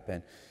will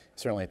happen,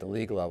 certainly at the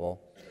league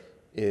level,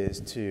 is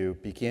to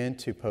begin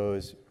to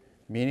pose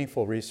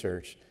meaningful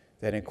research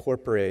that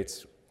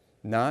incorporates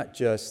not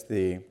just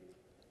the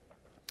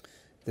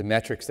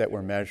metrics that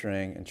we're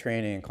measuring in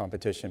training and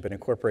competition, but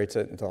incorporates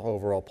it into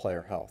overall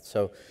player health.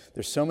 So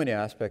there's so many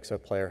aspects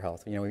of player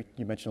health. You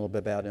mentioned a little bit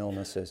about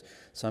illnesses.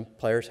 Some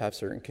players have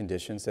certain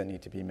conditions that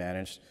need to be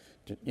managed,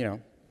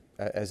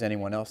 as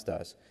anyone else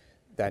does.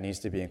 That needs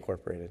to be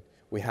incorporated.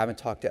 We haven't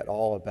talked at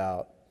all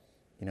about,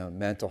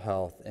 mental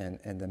health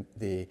and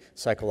the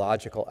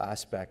psychological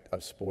aspect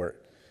of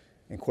sport,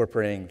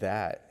 incorporating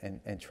that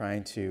and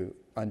trying to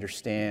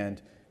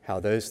understand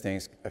how those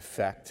things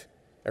affect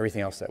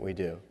everything else that we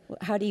do.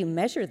 How do you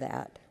measure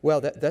that?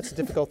 Well, that's a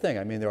difficult thing.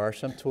 I mean, there are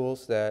some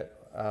tools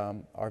that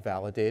are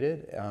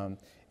validated,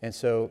 and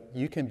so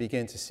you can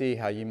begin to see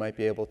how you might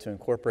be able to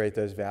incorporate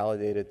those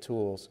validated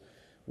tools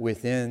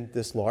within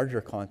this larger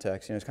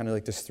context. It's kind of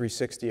like this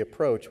 360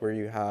 approach where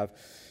you have,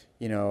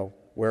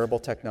 wearable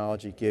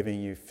technology giving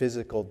you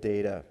physical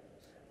data.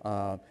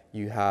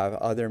 You have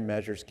other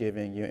measures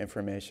giving you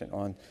information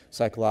on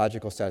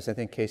psychological status. I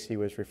think Casey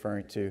was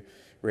referring to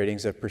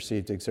ratings of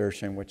perceived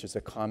exertion, which is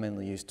a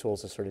commonly used tool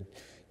to sort of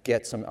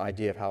get some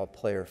idea of how a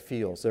player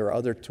feels. There are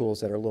other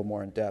tools that are a little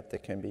more in depth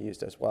that can be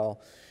used as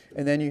well.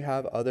 And then you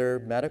have other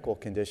medical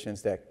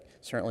conditions that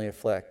certainly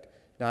affect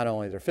not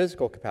only their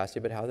physical capacity,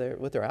 but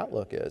what their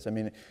outlook is. I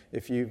mean,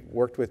 if you've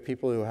worked with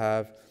people who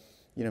have,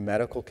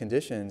 medical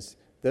conditions,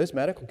 those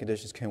medical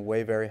conditions can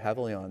weigh very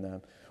heavily on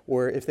them.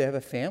 Or if they have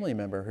a family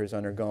member who's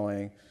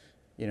undergoing,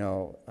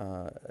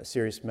 a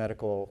serious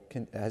medical,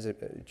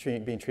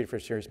 being treated for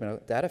a serious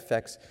medical, that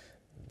affects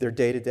their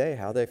day-to-day,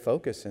 how they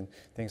focus and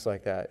things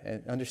like that,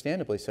 and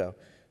understandably so.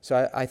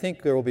 So I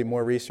think there will be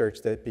more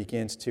research that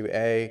begins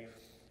to,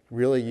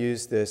 really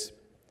use this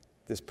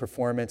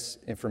performance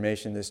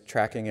information, this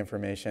tracking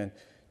information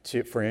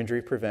for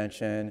injury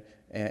prevention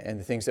and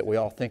the things that we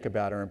all think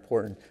about are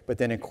important, but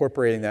then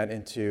incorporating that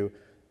into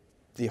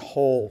the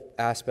whole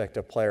aspect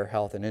of player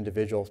health, an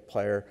individual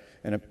player,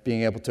 and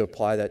being able to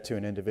apply that to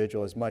an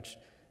individual is much,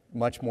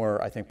 much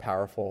more, I think,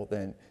 powerful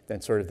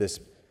than sort of this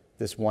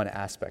one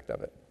aspect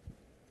of it.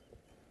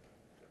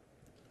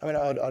 I mean,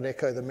 I'd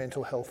echo the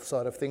mental health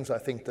side of things. I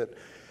think that,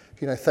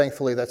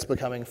 thankfully that's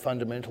becoming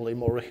fundamentally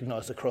more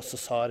recognised across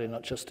society,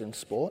 not just in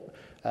sport.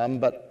 And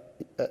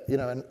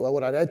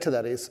what I'd add to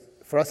that is,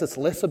 for us, it's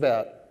less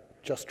about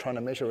just trying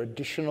to measure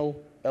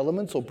additional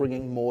elements or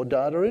bringing more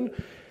data in.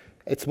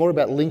 It's more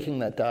about linking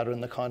that data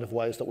in the kind of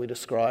ways that we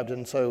described.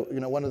 And so,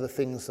 one of the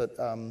things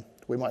that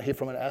we might hear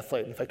from an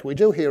athlete. In fact, what we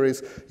do hear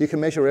is you can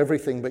measure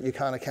everything, but you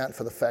can't account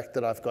for the fact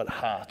that I've got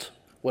heart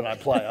when I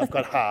play. I've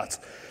got heart.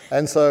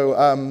 And so,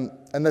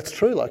 and that's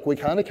true, like we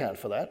can't account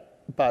for that.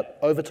 But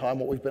over time,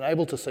 what we've been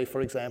able to see,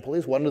 for example,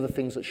 is one of the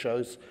things that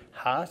shows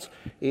heart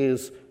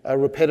is a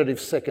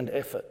repetitive second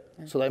effort.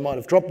 So they might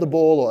have dropped the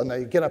ball and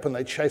they get up and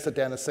they chase it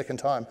down a second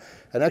time.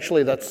 And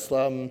actually that's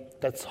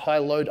high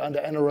load under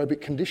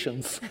anaerobic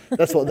conditions.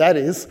 That's what that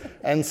is.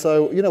 And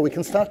so, you know, we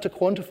can start to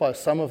quantify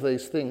some of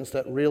these things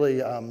that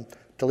really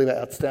deliver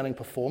outstanding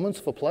performance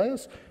for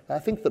players. And I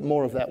think that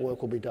more of that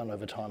work will be done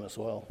over time as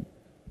well.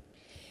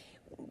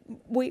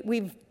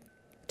 We've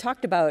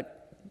talked about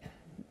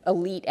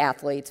elite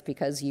athletes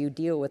because you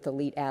deal with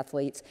elite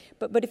athletes,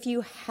 but if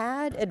you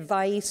had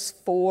advice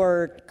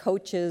for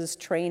coaches,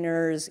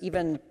 trainers,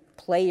 even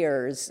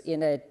players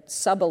in a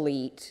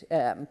sub-elite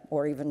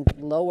or even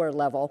lower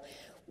level,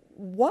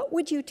 what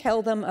would you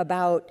tell them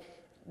about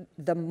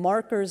the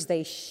markers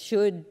they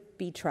should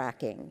be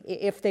tracking?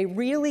 If they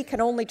really can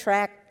only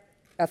track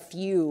a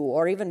few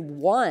or even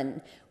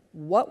one,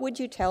 what would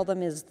you tell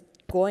them is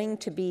going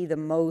to be the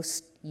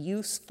most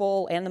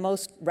useful and the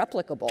most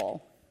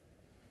replicable?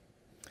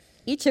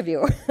 Each of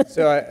you.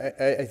 So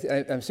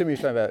I'm assuming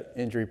you're talking about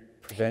injury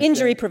prevention?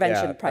 Injury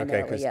prevention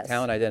primarily, because yes.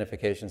 talent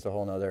identification is a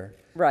whole other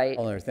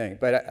thing.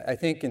 But I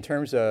think in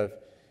terms of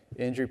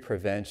injury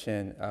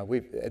prevention,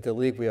 at the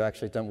league we've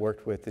actually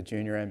worked with the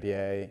junior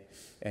NBA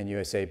and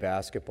USA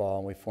basketball,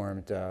 and we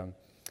formed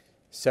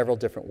several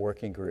different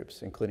working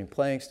groups, including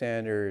playing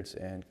standards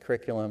and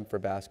curriculum for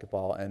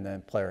basketball, and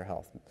then player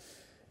health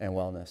and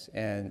wellness.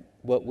 And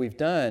what we've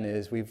done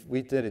is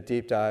we did a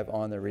deep dive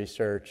on the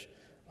research.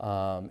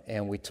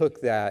 And we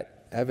took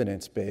that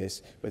evidence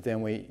base, but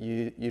then we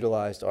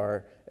utilized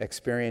our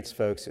experienced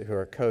folks who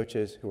are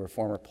coaches, who are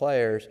former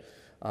players,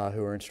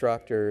 who are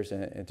instructors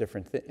at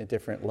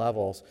different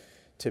levels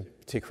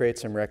to create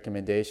some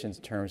recommendations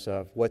in terms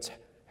of what's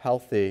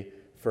healthy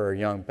for a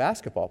young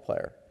basketball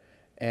player.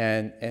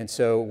 And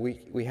so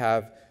we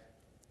have,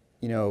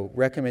 you know,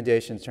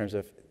 recommendations in terms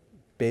of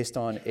based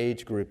on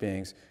age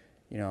groupings,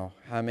 you know,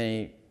 how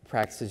many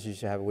practices you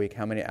should have a week,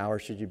 how many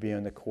hours should you be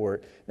on the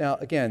court. Now,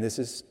 again,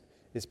 it's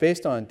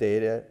based on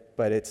data,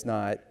 but it's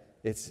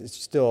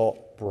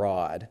still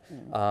broad.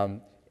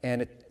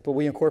 But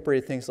we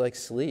incorporated things like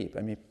sleep.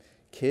 I mean,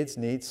 kids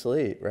need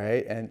sleep,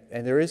 right? And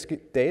there is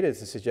data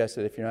to suggest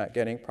that if you're not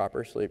getting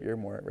proper sleep, you're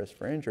more at risk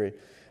for injury.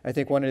 I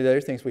think one of the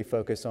other things we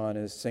focus on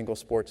is single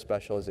sport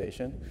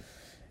specialization.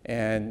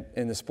 And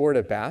in the sport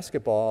of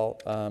basketball,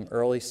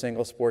 early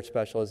single sport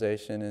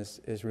specialization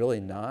is really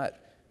not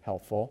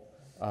helpful.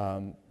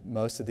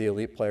 Most of the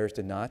elite players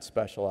did not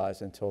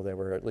specialize until they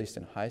were at least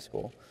in high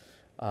school.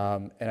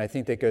 And I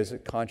think that goes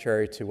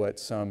contrary to what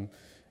some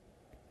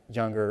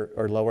younger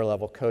or lower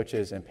level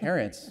coaches and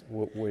parents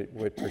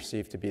would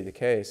perceive to be the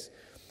case.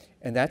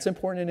 And that's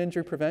important in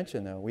injury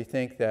prevention, though. We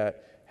think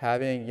that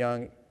having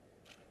young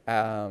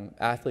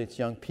athletes,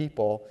 young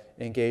people,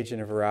 engage in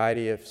a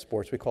variety of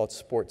sports, we call it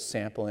sports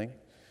sampling.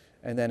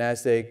 And then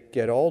as they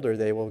get older,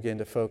 they will begin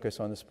to focus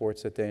on the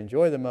sports that they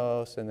enjoy the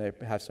most and they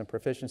have some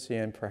proficiency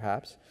in,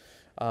 perhaps.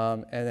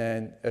 And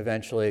then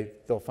eventually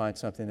they'll find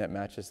something that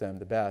matches them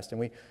the best.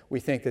 And we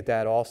think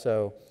that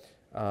also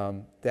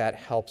that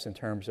helps in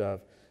terms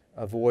of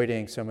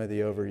avoiding some of the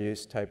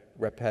overuse type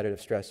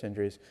repetitive stress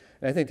injuries.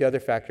 And I think the other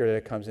factor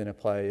that comes into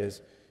play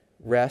is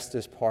rest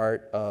is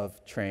part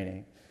of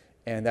training.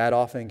 And that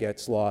often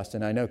gets lost.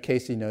 And I know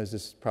Casey knows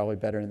this probably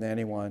better than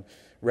anyone.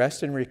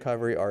 Rest and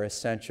recovery are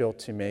essential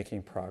to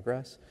making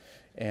progress.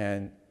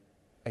 And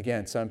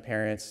again, some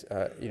parents,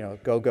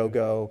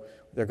 go.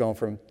 They're going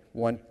from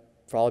one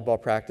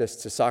volleyball practice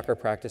to soccer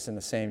practice in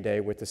the same day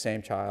with the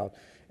same child.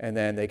 And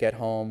then they get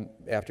home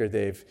after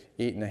they've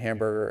eaten a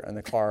hamburger in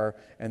the car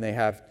and they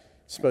have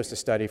supposed to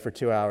study for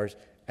 2 hours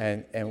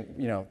and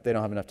they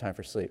don't have enough time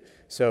for sleep.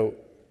 So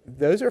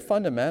those are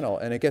fundamental.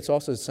 And it gets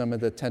also some of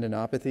the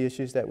tendinopathy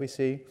issues that we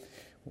see.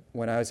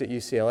 When I was at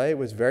UCLA, it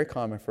was very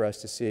common for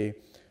us to see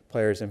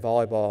players in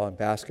volleyball and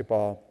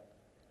basketball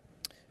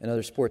and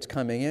other sports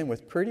coming in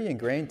with pretty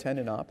ingrained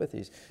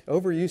tendinopathies,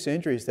 overuse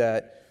injuries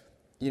that,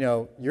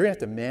 you're going to have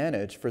to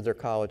manage for their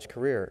college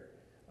career.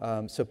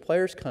 So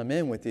players come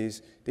in with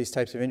these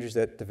types of injuries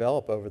that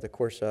develop over the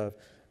course of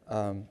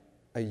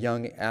a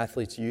young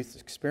athlete's youth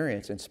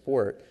experience in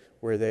sport,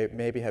 where they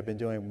maybe have been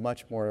doing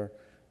much more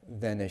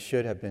than they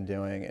should have been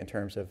doing in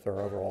terms of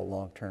their overall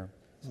long term.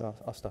 So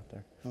I'll stop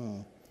there.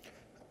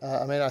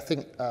 I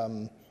think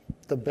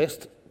the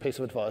best piece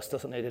of advice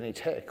doesn't need any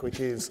tech, which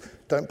is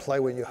don't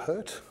play when you're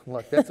hurt.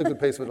 Like, that's a good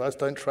piece of advice.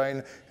 Don't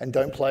train and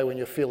don't play when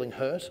you're feeling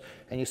hurt.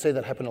 And you see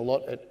that happen a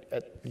lot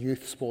at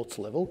youth sports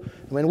level.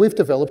 I mean, we've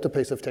developed a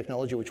piece of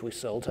technology which we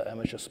sell to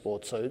amateur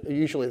sports. So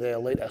usually they're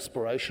elite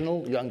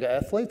aspirational younger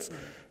athletes.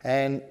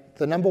 And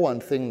the number one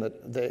thing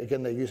that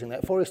they're using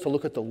that for is to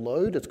look at the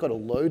load. It's got a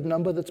load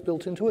number that's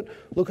built into it.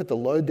 Look at the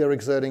load they're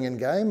exerting in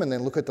game and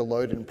then look at the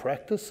load in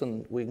practice.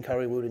 And we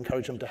would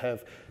encourage them to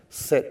have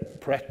set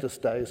practice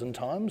days and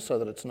times so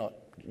that it's not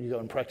you go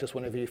and practice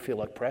whenever you feel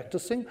like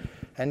practicing,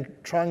 and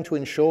trying to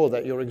ensure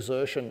that your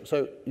exertion,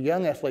 so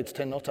young athletes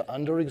tend not to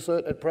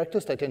underexert at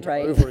practice, they tend to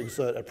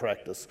overexert at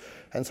practice.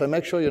 And so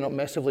make sure you're not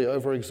massively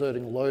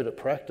overexerting load at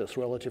practice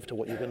relative to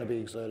what you're going to be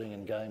exerting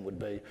in game would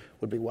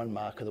be one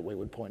marker that we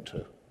would point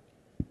to.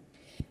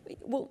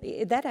 Well,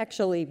 that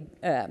actually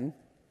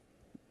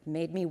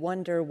made me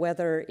wonder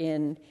whether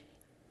in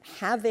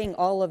having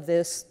all of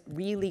this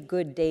really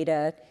good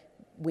data,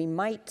 we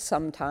might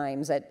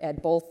sometimes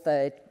at both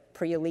the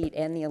pre-elite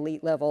and the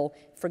elite level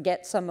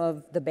forget some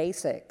of the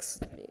basics,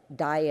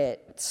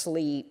 diet,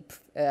 sleep,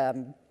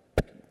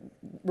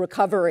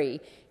 recovery.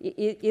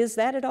 Is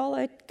that at all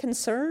a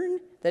concern,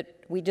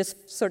 that we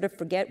just sort of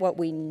forget what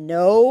we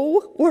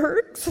know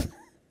works?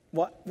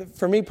 Well,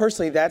 for me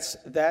personally,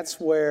 that's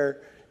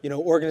where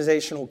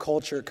organizational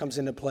culture comes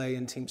into play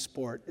in team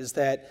sport, is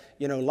that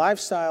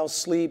lifestyle,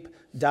 sleep,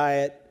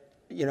 diet,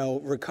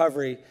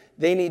 recovery,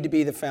 they need to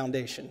be the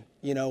foundation.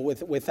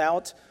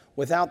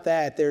 Without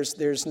that,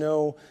 there's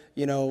no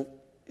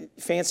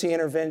fancy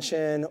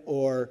intervention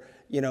or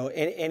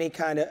any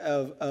kind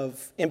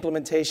of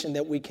implementation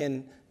that we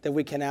can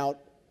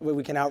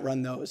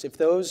outrun those. If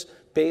those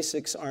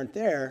basics aren't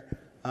there,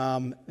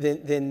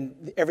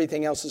 then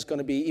everything else is going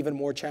to be even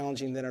more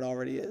challenging than it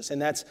already is.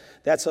 And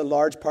that's a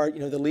large part.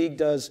 The league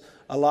does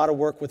a lot of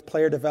work with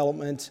player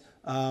development,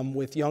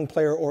 with young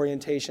player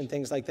orientation,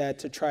 things like that,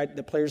 to try,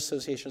 the Players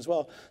Association as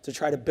well, to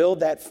try to build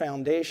that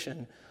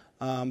foundation.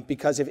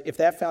 Because if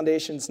that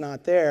foundation's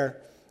not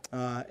there,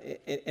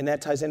 and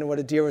that ties into what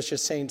Adir was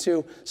just saying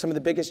too, some of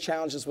the biggest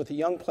challenges with the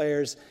young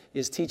players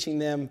is teaching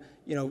them,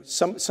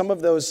 some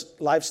of those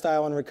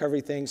lifestyle and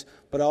recovery things,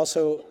 but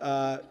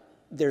also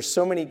there's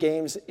so many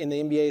games in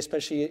the NBA,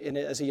 especially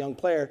as a young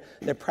player,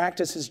 that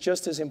practice is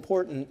just as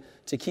important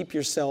to keep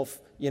yourself,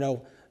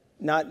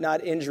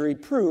 not injury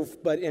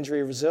proof, but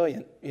injury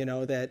resilient.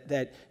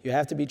 That you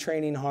have to be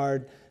training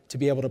hard to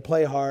be able to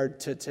play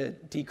hard, to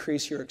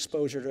decrease your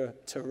exposure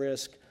to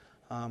risk.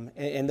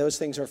 And those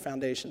things are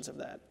foundations of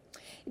that.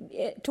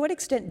 To what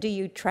extent do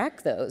you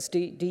track those? Do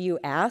you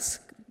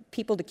ask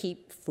people to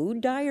keep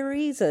food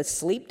diaries,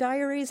 sleep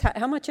diaries?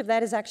 How much of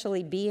that is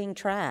actually being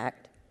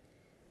tracked?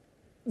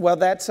 Well,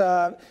 that's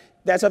up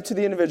to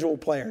the individual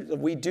player.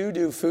 We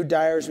do food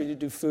diaries, we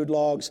do food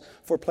logs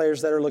for players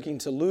that are looking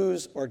to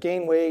lose or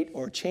gain weight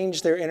or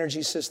change their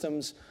energy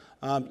systems.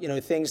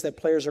 Things that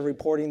players are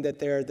reporting that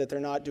they're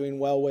not doing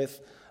well with.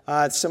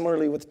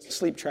 Similarly with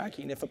sleep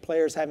tracking, if a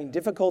player is having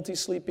difficulty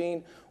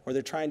sleeping or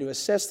they're trying to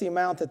assess the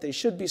amount that they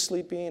should be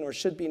sleeping or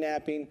should be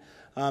napping,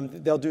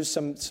 they'll do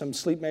some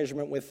sleep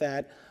measurement with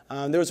that.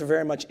 Those are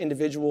very much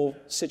individual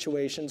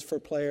situations for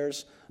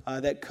players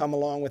that come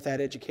along with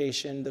that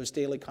education, those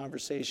daily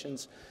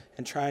conversations,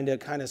 and trying to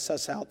kind of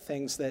suss out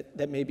things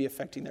that may be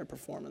affecting their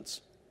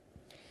performance.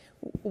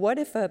 What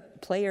if a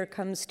player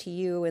comes to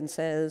you and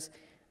says,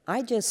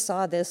 I just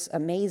saw this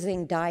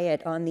amazing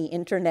diet on the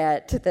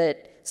internet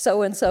that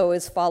so-and-so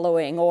is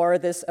following, or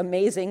this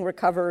amazing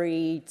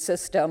recovery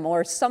system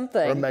or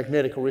something. Or a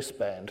magnetic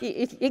wristband.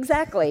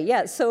 Exactly,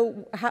 yeah.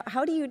 So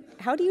how do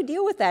you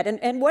deal with that?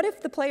 And what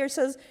if the player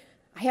says,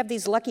 I have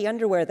these lucky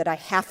underwear that I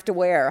have to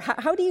wear?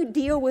 How do you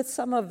deal with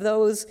some of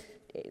those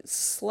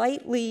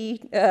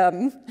slightly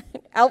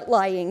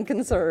outlying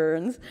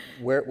concerns?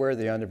 Wear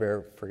the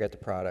underwear, forget the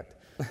product.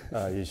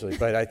 Usually,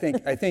 but I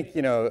think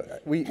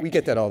we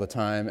get that all the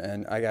time,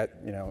 and I got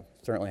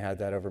certainly had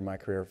that over my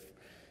career,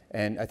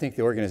 and I think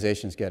the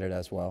organizations get it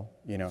as well,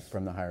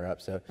 from the higher up.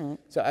 So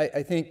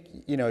I think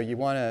you don't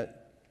want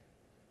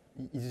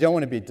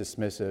to be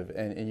dismissive,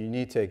 and you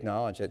need to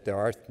acknowledge that there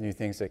are new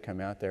things that come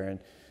out there,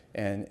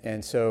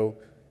 and so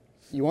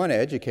you want to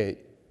educate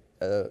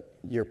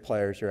your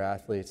players, your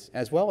athletes,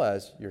 as well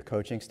as your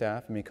coaching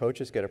staff. I mean,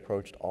 coaches get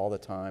approached all the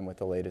time with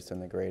the latest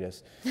and the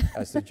greatest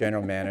as the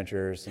general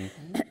managers and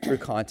through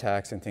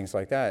contacts and things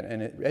like that.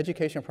 And the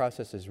education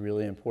process is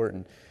really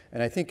important.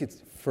 And I think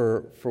it's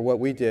for what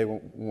we did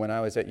when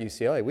I was at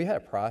UCLA, we had a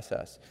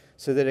process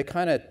so that it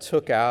kind of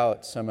took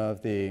out some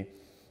of the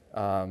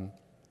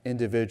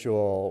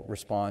individual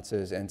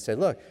responses and said,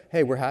 look,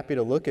 hey, we're happy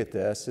to look at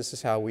this. This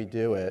is how we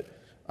do it.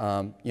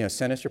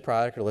 Send us your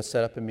product, or let's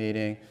set up a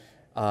meeting.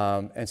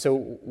 And so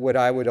what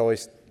I would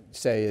always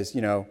say is,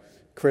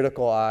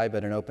 critical eye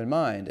but an open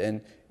mind,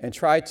 and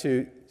try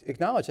to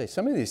acknowledge that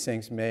some of these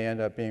things may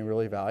end up being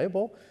really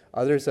valuable.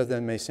 Others of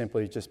them may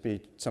simply just be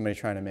somebody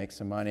trying to make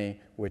some money,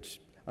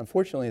 which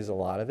unfortunately is a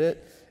lot of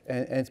it.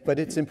 But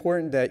it's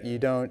important that you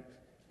don't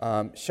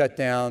shut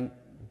down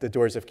the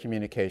doors of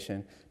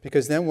communication,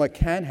 because then what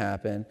can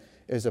happen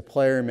is a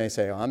player may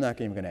say, oh, I'm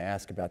not even going to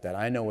ask about that.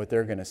 I know what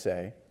they're going to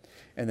say.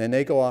 And then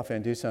they go off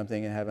and do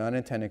something and have an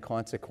unintended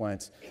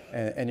consequence,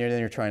 and then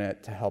you're trying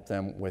to help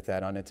them with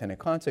that unintended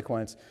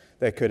consequence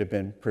that could have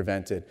been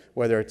prevented,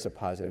 whether it's a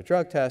positive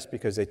drug test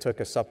because they took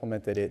a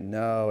supplement they didn't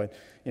know,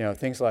 and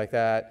things like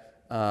that,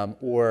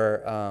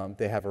 or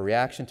they have a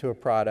reaction to a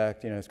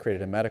product, it's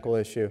created a medical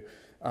issue.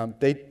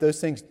 Those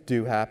things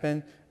do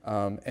happen,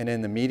 and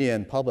in the media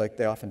and public,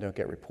 they often don't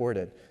get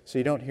reported. So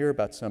you don't hear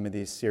about some of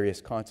these serious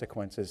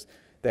consequences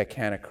that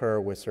can occur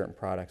with certain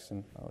products.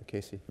 And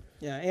Casey.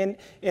 Yeah,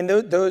 and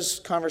those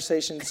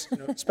conversations,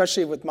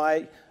 especially with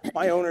my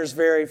owners,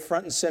 very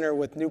front and center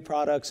with new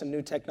products and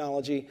new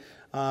technology,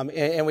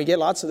 and we get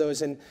lots of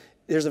those. And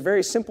there's a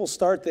very simple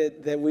start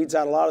that weeds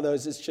out a lot of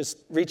those. It's just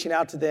reaching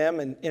out to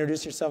them and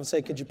introduce yourself and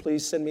say, could you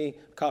please send me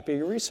a copy of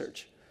your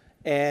research?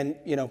 And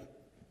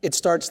it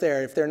starts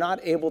there. If they're not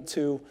able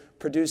to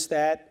produce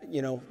that,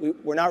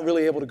 we're not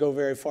really able to go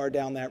very far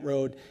down that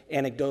road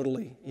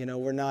anecdotally.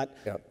 We're not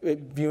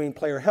viewing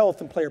player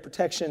health and player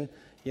protection.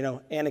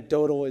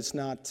 Anecdotal is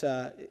not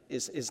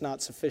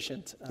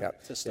sufficient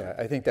to start.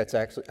 Yeah, I think that's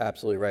actually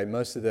absolutely right.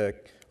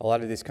 A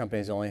lot of these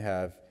companies only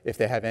have, if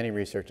they have any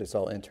research, it's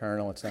all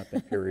internal. It's not been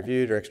peer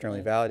reviewed or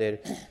externally validated,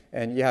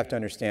 and you have to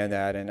understand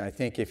that. And I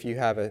think if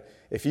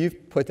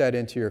you've put that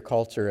into your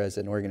culture as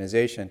an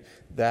organization,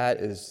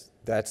 that's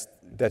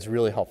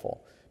really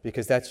helpful,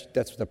 because that's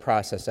the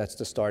process. That's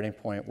the starting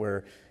point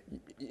where,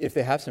 if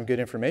they have some good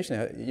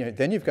information,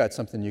 then you've got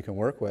something you can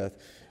work with,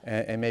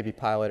 and maybe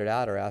pilot it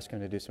out or ask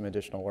them to do some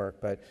additional work.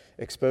 But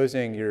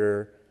exposing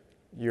your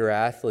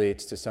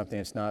athletes to something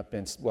that's not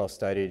been well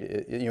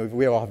studied,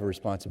 we all have a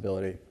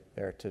responsibility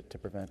there to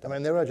prevent that. I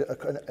mean, there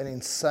are an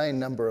insane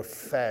number of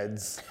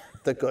fads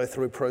that go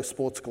through pro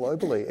sports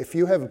globally. If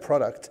you have a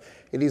product,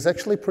 it is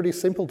actually pretty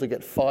simple to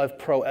get 5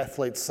 pro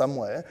athletes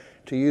somewhere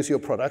to use your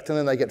product, and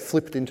then they get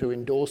flipped into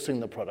endorsing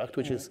the product,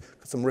 which is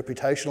some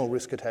reputational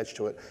risk attached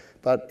to it.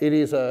 But it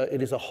is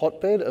a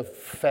hotbed of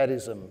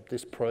faddism,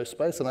 this pro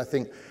space, and I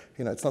think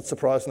it's not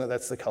surprising that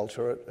that's the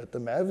culture at the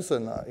Mavs.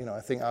 And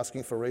I think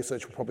asking for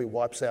research probably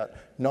wipes out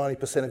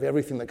 90% of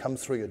everything that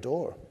comes through your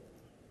door.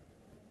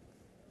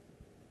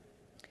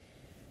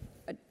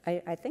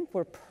 I think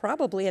we're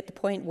probably at the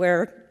point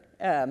where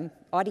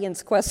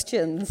audience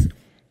questions,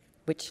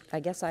 which I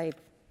guess I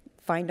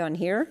find on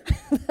here.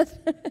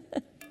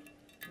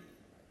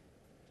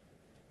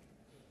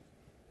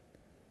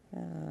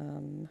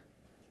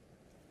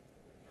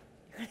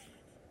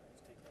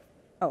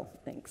 Oh,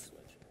 thanks.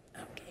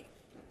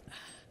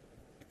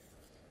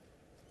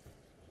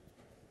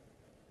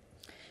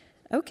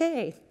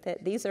 Okay,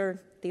 these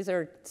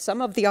are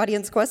some of the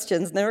audience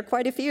questions, and there are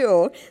quite a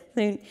few.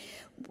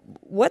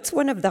 What's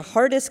one of the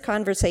hardest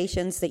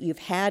conversations that you've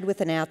had with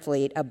an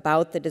athlete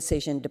about the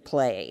decision to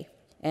play?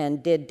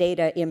 And did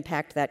data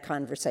impact that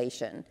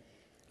conversation?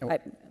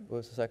 What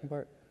was the second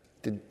part?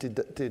 Did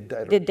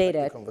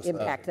data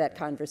impact that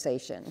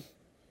conversation?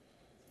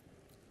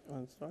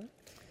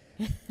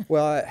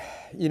 Well,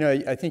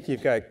 I think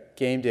you've got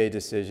game day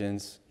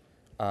decisions,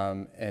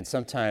 and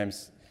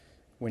sometimes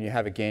when you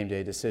have a game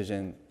day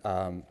decision,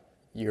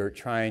 you're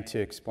trying to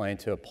explain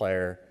to a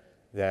player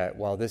that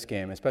while this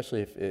game,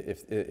 especially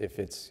if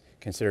it's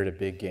considered a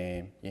big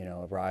game,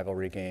 a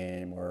rivalry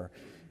game or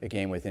a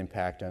game with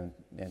impact on,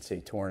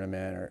 say,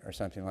 tournament or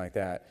something like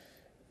that,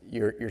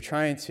 you're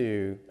trying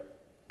to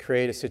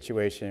create a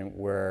situation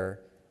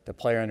where the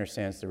player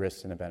understands the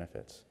risks and the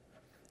benefits.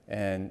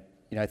 And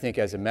I think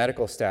as a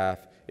medical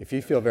staff, if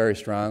you feel very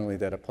strongly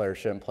that a player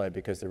shouldn't play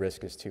because the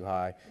risk is too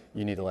high,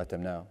 you need to let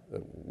them know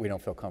that we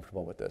don't feel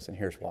comfortable with this, and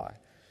here's why.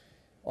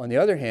 On the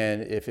other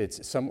hand, if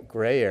it's some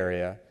gray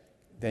area,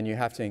 then you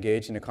have to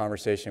engage in a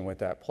conversation with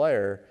that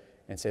player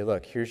and say,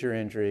 look, here's your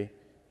injury,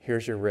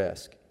 here's your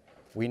risk.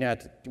 We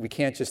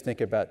can't just think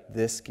about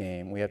this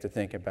game, we have to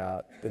think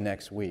about the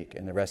next week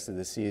and the rest of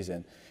the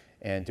season.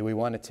 And do we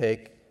want to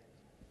take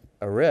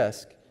a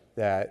risk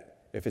that,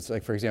 if it's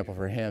like, for example,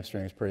 for a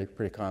hamstring, it's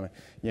pretty common.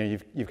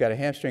 You've got a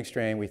hamstring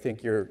strain. We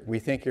think you're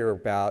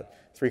about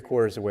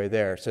 3/4 of the way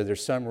there. So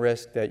there's some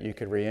risk that you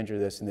could re-injure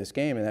this in this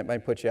game, and that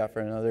might put you out for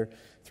another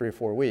 3 or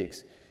 4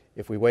 weeks.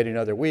 If we wait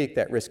another week,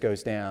 that risk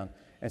goes down.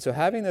 And so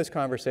having those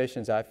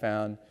conversations, I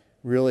found,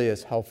 really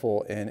is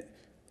helpful in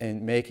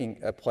making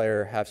a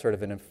player have sort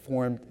of an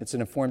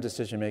informed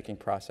decision-making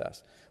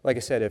process. Like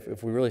I said,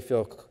 if we really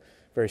feel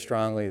very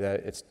strongly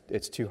that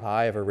it's too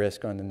high of a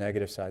risk on the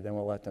negative side, then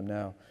we'll let them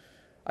know.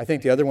 I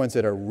think the other ones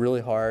that are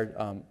really hard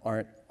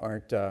aren't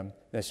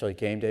necessarily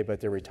game day, but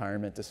they're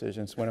retirement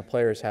decisions. When a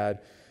player's had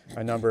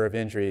a number of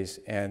injuries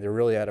and they're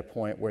really at a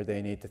point where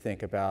they need to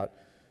think about,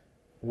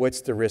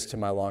 what's the risk to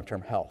my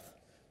long-term health?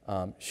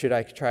 Should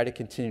I try to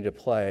continue to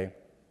play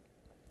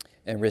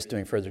and risk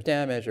doing further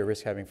damage or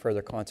risk having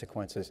further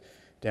consequences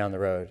down the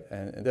road?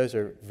 And those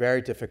are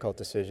very difficult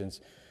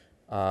decisions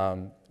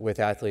with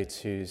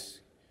athletes whose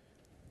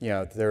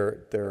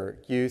their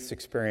youth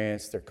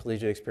experience, their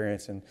collegiate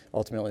experience, and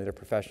ultimately their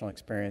professional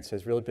experience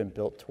has really been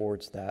built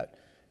towards that.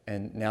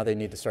 And now they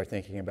need to start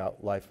thinking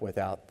about life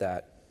without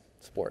that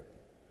sport.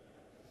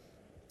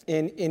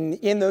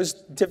 In those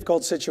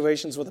difficult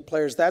situations with the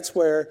players, that's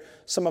where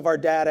some of our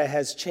data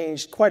has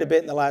changed quite a bit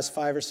in the last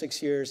 5 or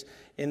 6 years,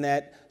 in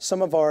that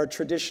some of our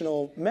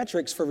traditional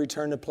metrics for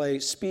return to play,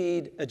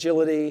 speed,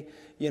 agility,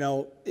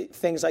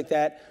 things like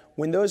that,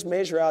 when those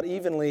measure out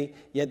evenly,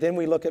 then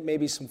we look at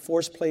maybe some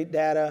force plate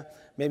data,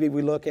 maybe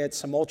we look at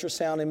some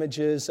ultrasound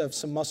images of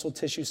some muscle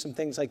tissue, some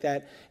things like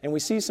that, and we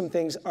see some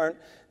things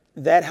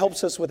that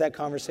helps us with that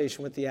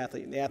conversation with the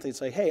athlete. And the athlete's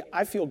like, hey,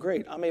 I feel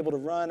great. I'm able to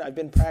run. I've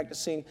been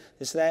practicing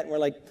this, that. And we're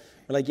like,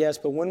 yes,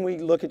 but when we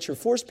look at your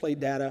force plate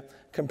data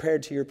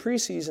compared to your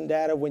preseason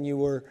data when you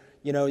were,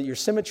 your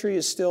symmetry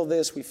is still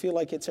this. We feel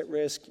like it's at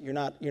risk. You're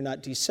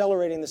not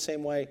decelerating the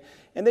same way.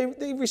 And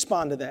they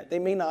respond to that. They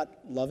may not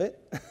love it,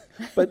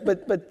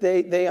 but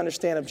they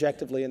understand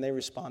objectively and they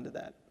respond to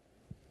that.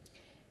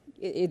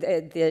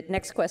 The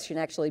next question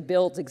actually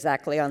builds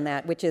exactly on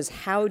that, which is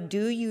how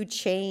do you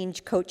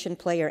change coach and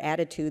player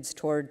attitudes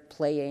toward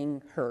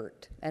playing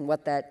hurt and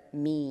what that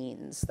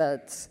means?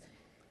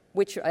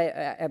 Which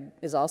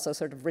is also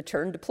sort of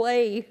return to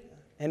play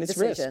and it's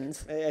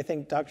decisions. Risk. I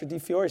think Dr.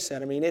 DiFiori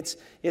said,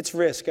 it's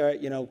risk.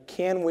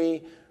 Can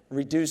we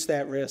reduce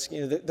that risk?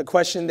 The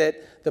question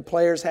that the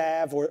players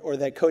have or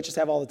that coaches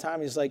have all the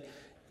time is like,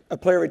 a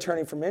player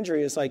returning from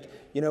injury is like,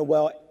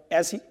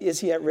 is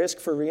he at risk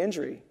for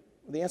re-injury?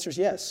 The answer is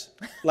yes.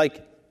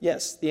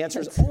 Yes, the answer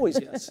is always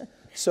yes.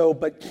 So,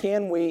 but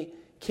can we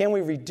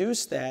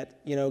reduce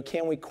that?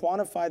 Can we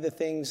quantify the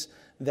things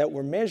that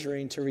we're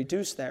measuring to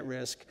reduce that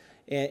risk?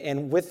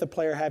 And with the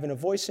player having a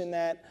voice in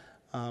that,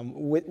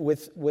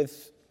 with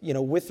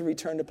the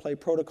return to play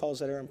protocols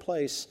that are in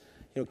place,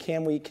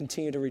 can we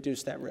continue to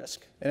reduce that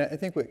risk? And I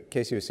think what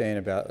Casey was saying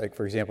about,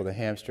 for example, the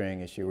hamstring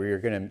issue, where you're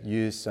going to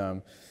use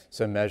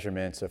some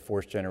measurements of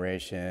force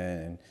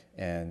generation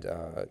and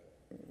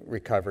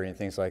recovery and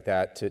things like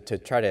that to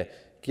try to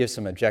give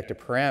some objective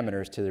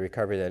parameters to the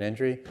recovery of that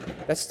injury,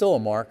 that's still a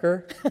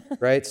marker,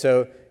 right?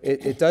 So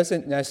it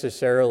doesn't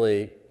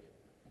necessarily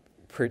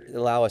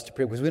allow us to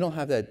predict, because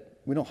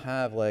we don't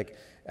have like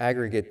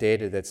aggregate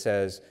data that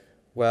says,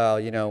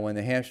 well, when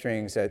the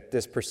hamstring's at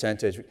this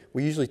percentage,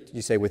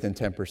 you say within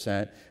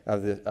 10%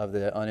 of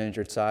the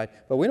uninjured side,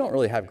 but we don't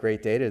really have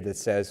great data that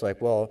says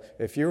like, well,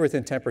 if you're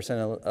within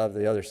 10% of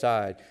the other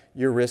side,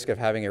 your risk of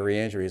having a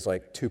re-injury is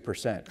like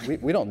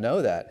 2%. We don't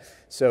know that.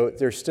 So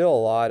there's still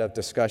a lot of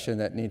discussion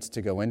that needs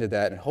to go into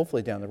that, and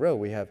hopefully down the road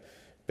we have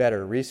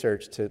better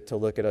research to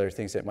look at other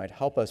things that might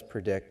help us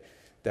predict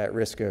that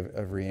risk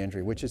of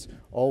re-injury, which is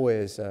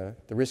always, the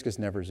risk is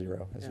never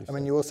zero.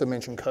 You also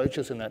mentioned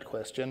coaches in that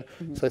question.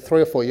 Mm-hmm. So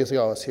 3 or 4 years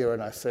ago I was here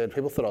and I said,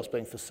 people thought I was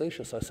being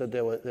facetious. I said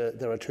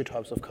there are two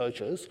types of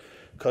coaches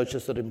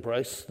that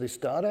embrace this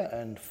data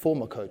and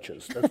former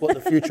coaches. That's what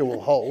the future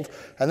will hold.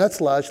 And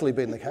that's largely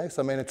been the case.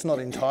 It's not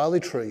entirely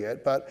true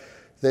yet, but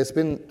there's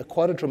been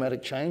quite a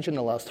dramatic change in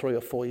the last 3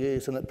 or 4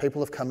 years in that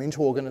people have come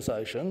into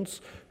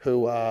organisations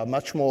who are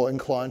much more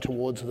inclined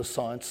towards the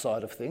science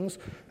side of things,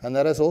 and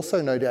that has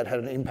also no doubt had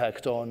an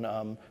impact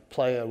on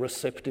player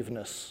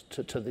receptiveness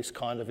to this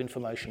kind of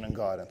information and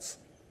guidance.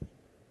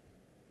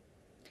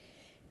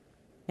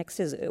 Next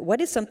is,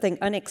 what is something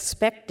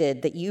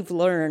unexpected that you've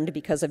learned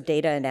because of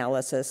data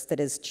analysis that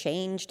has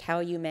changed how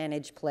you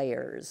manage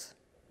players?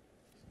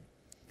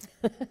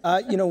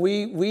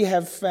 We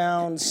have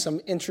found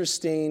some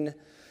interesting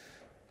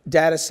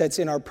data sets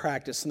in our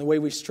practice and the way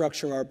we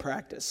structure our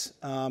practice.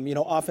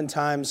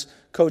 Oftentimes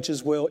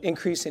coaches will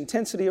increase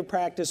intensity of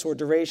practice or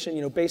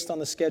duration, based on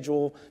the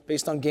schedule,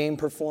 based on game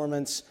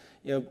performance,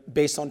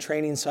 based on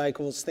training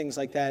cycles, things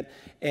like that.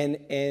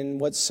 And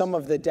what some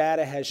of the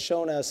data has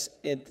shown us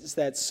is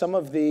that some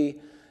of the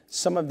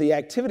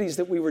activities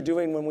that we were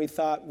doing when we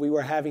thought we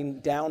were having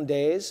down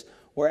days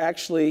were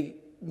actually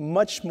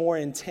much more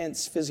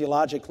intense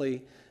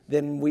physiologically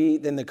than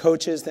the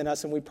coaches, than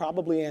us, and we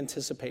probably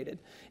anticipated.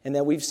 And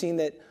that we've seen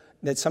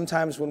that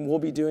sometimes when we'll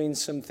be doing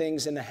some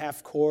things in the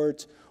half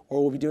court,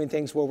 or we'll be doing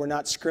things where we're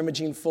not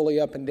scrimmaging fully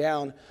up and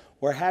down,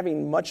 we're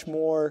having much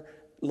more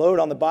load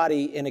on the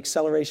body in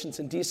accelerations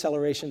and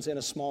decelerations in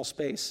a small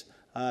space.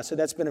 So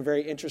that's been a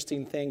very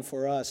interesting thing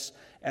for us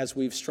as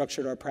we've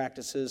structured our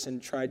practices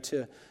and tried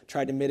to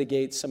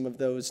mitigate some of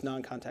those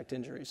non-contact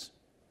injuries.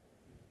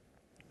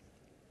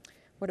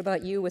 What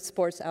about you with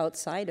sports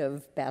outside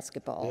of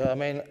basketball? Yeah, I'm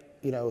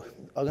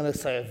going to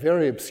say a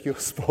very obscure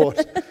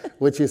sport,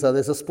 which is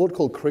there's a sport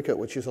called cricket,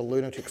 which is a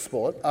lunatic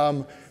sport,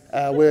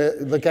 where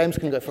the games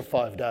can go for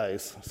 5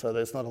 days. So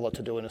there's not a lot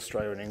to do in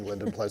Australia and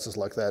England and places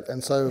like that.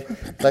 And so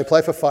they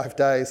play for 5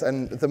 days,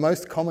 and the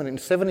most common,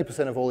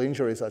 70% of all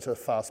injuries are to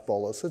fast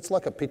bowlers. It's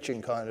like a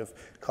pitching kind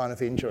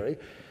of injury.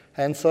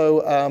 And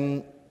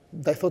so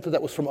they thought that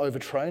was from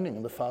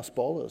overtraining the fast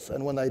bowlers.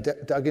 And when they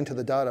dug into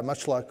the data,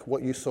 much like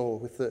what you saw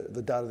with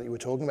the data that you were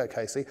talking about,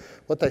 Casey,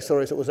 what they saw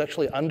is it was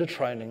actually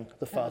undertraining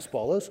the fast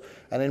bowlers.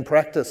 And in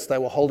practice, they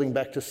were holding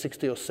back to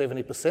 60 or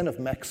 70%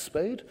 of max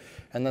speed.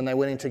 And then they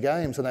went into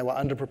games and they were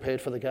underprepared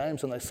for the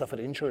games and they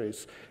suffered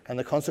injuries. And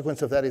the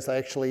consequence of that is they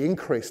actually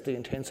increased the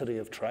intensity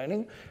of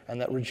training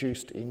and that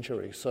reduced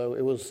injury. So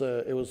it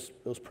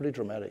was pretty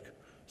dramatic.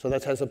 So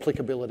that has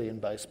applicability in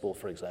baseball,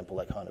 for example,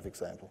 that kind of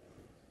example.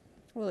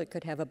 Well, it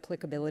could have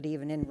applicability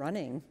even in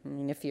running.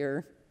 If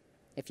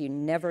you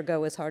never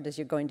go as hard as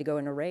you're going to go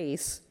in a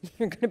race,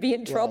 you're going to be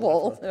in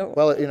trouble.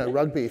 Well,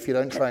 rugby, if you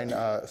don't train,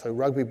 so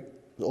rugby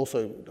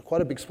also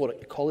quite a big sport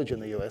at college in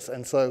the US,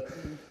 and so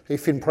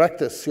if in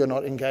practice you're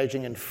not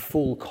engaging in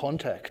full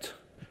contact,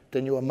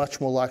 then you are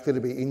much more likely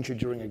to be injured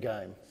during a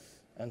game.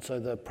 And so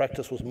the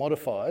practice was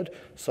modified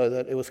so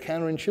that it was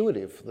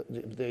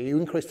counterintuitive. You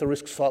increase the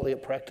risk slightly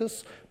at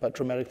practice, but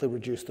dramatically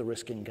reduce the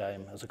risk in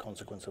game as a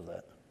consequence of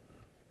that.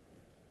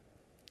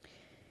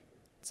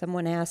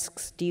 Someone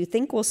asks, do you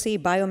think we'll see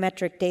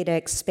biometric data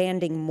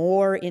expanding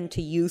more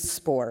into youth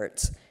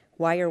sports?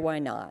 Why or why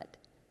not?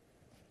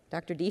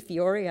 Dr.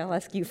 DiFiori, I'll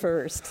ask you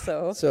first.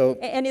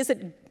 And is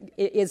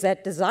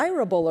that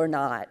desirable or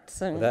not?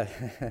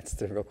 That's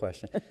the real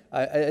question.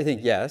 I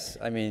think yes.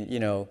 I mean,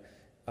 you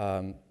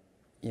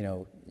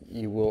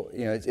will.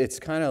 It's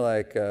kind of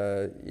like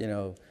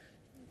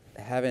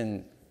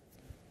having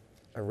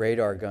a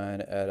radar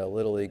gun at a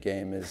Little League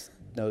game is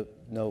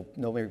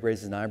nobody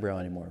raises an eyebrow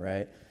anymore,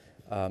 right?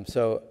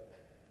 So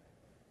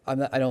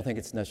I don't think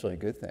it's necessarily a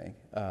good thing,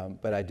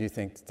 but I do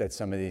think that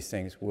some of these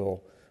things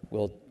will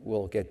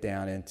get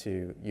down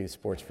into youth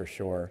sports for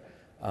sure.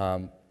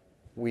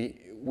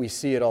 We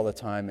see it all the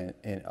time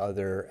in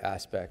other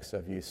aspects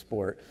of youth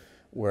sport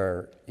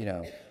where,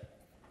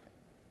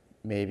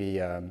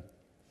 maybe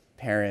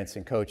parents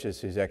and coaches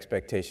whose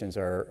expectations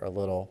are a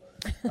little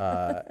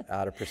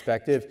out of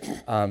perspective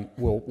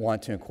will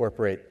want to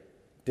incorporate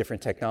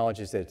different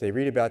technologies that they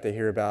read about, they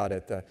hear about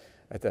at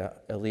the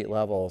elite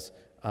levels.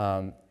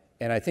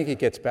 And I think it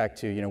gets back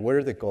to, what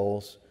are the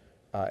goals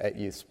at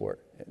the youth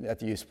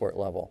sport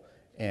level?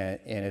 And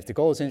if the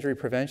goal is injury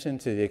prevention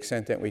to the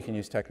extent that we can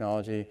use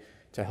technology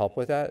to help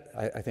with that,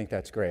 I think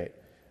that's great.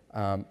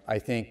 I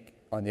think,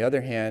 on the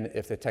other hand,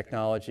 if the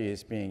technology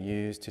is being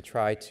used to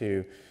try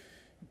to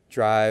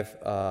drive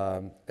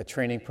a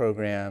training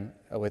program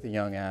with a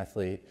young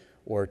athlete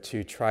or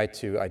to try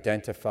to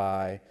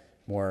identify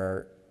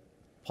more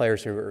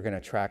players who are going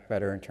to track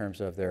better in terms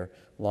of their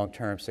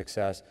long-term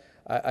success,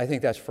 I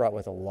think that's fraught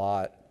with a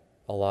lot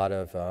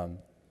of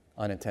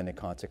unintended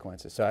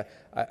consequences. So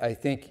I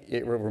think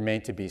it will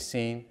remain to be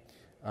seen,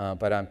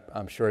 but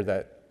I'm sure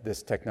that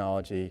this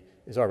technology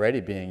is already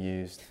being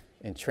used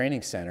in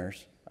training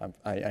centers.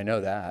 I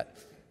know that.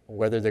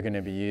 Whether they're going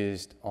to be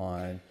used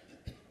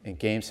in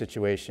game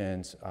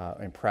situations,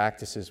 in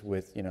practices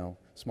with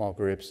small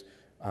groups,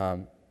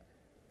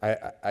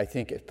 I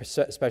think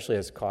especially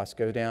as costs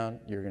go down,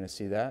 you're going to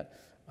see that.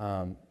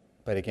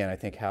 But again, I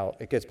think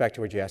it gets back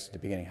to what you asked at the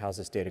beginning, how's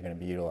this data going to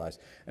be utilized?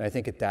 And I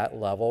think at that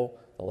level,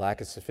 the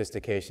lack of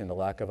sophistication, the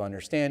lack of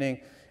understanding,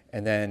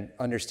 and then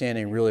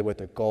understanding really what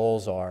the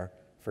goals are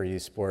for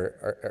youth sport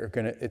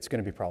it's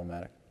going to be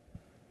problematic.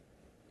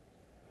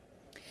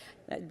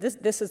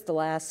 This is the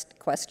last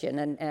question,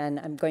 and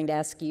I'm going to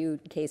ask you,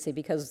 Casey,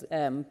 because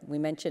we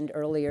mentioned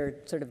earlier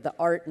sort of the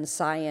art and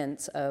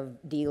science of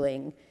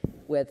dealing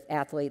with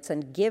athletes,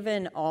 and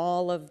given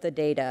all of the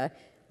data,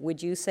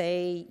 would you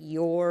say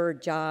your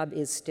job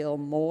is still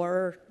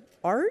more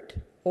art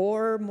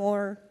or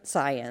more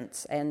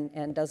science,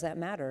 and does that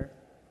matter?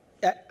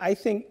 I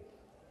think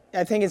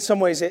in some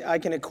ways I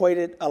can equate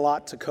it a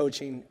lot to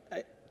coaching.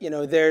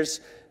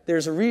 There's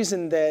a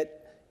reason that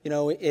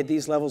at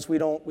these levels we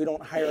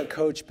don't hire a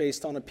coach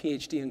based on a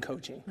PhD in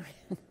coaching.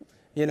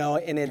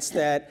 And it's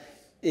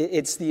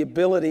the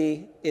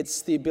ability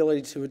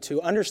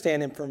to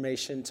understand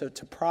information,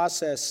 to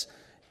process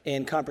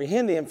and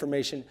comprehend the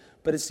information,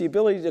 but it's the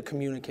ability to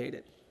communicate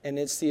it. And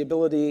it's the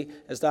ability,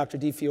 as Dr.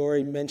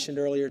 DiFiori mentioned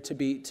earlier, to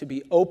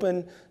be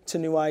open to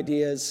new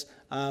ideas,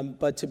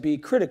 but to be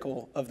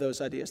critical of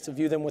those ideas, to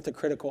view them with a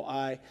critical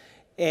eye.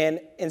 And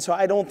so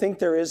I don't think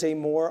there is a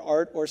more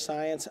art or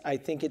science. I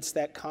think it's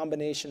that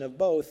combination of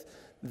both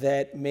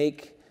that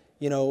make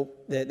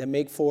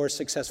for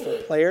successful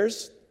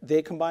players.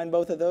 They combine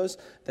both of those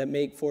that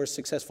make for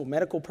successful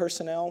medical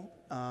personnel,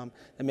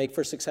 that make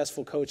for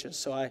successful coaches.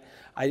 So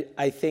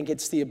I think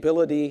it's the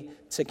ability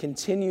to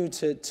continue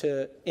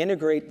to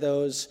integrate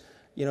those,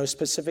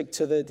 specific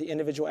to the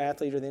individual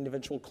athlete or the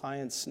individual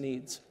client's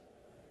needs.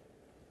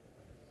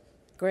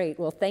 Great.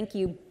 Well, thank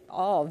you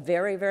all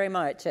very, very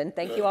much, and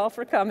thank you all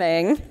for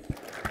coming.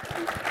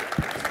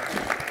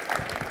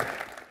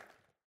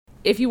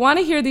 If you want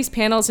to hear these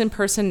panels in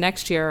person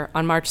next year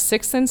on March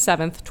 6th and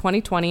 7th,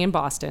 2020 in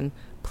Boston,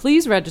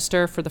 please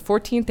register for the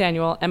 14th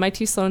Annual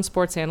MIT Sloan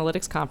Sports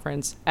Analytics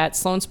Conference at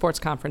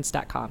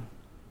sloansportsconference.com.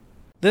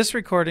 This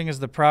recording is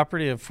the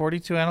property of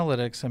 42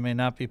 Analytics and may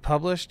not be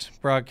published,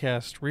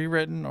 broadcast,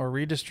 rewritten, or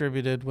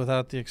redistributed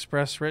without the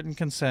express written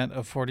consent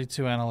of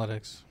 42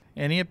 Analytics.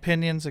 Any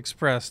opinions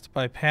expressed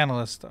by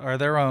panelists are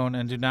their own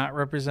and do not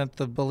represent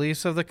the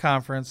beliefs of the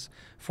conference,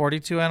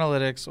 42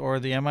 Analytics, or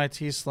the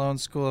MIT Sloan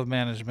School of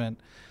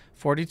Management.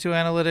 42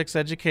 Analytics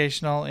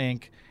Educational,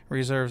 Inc.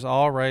 reserves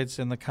all rights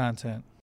in the content.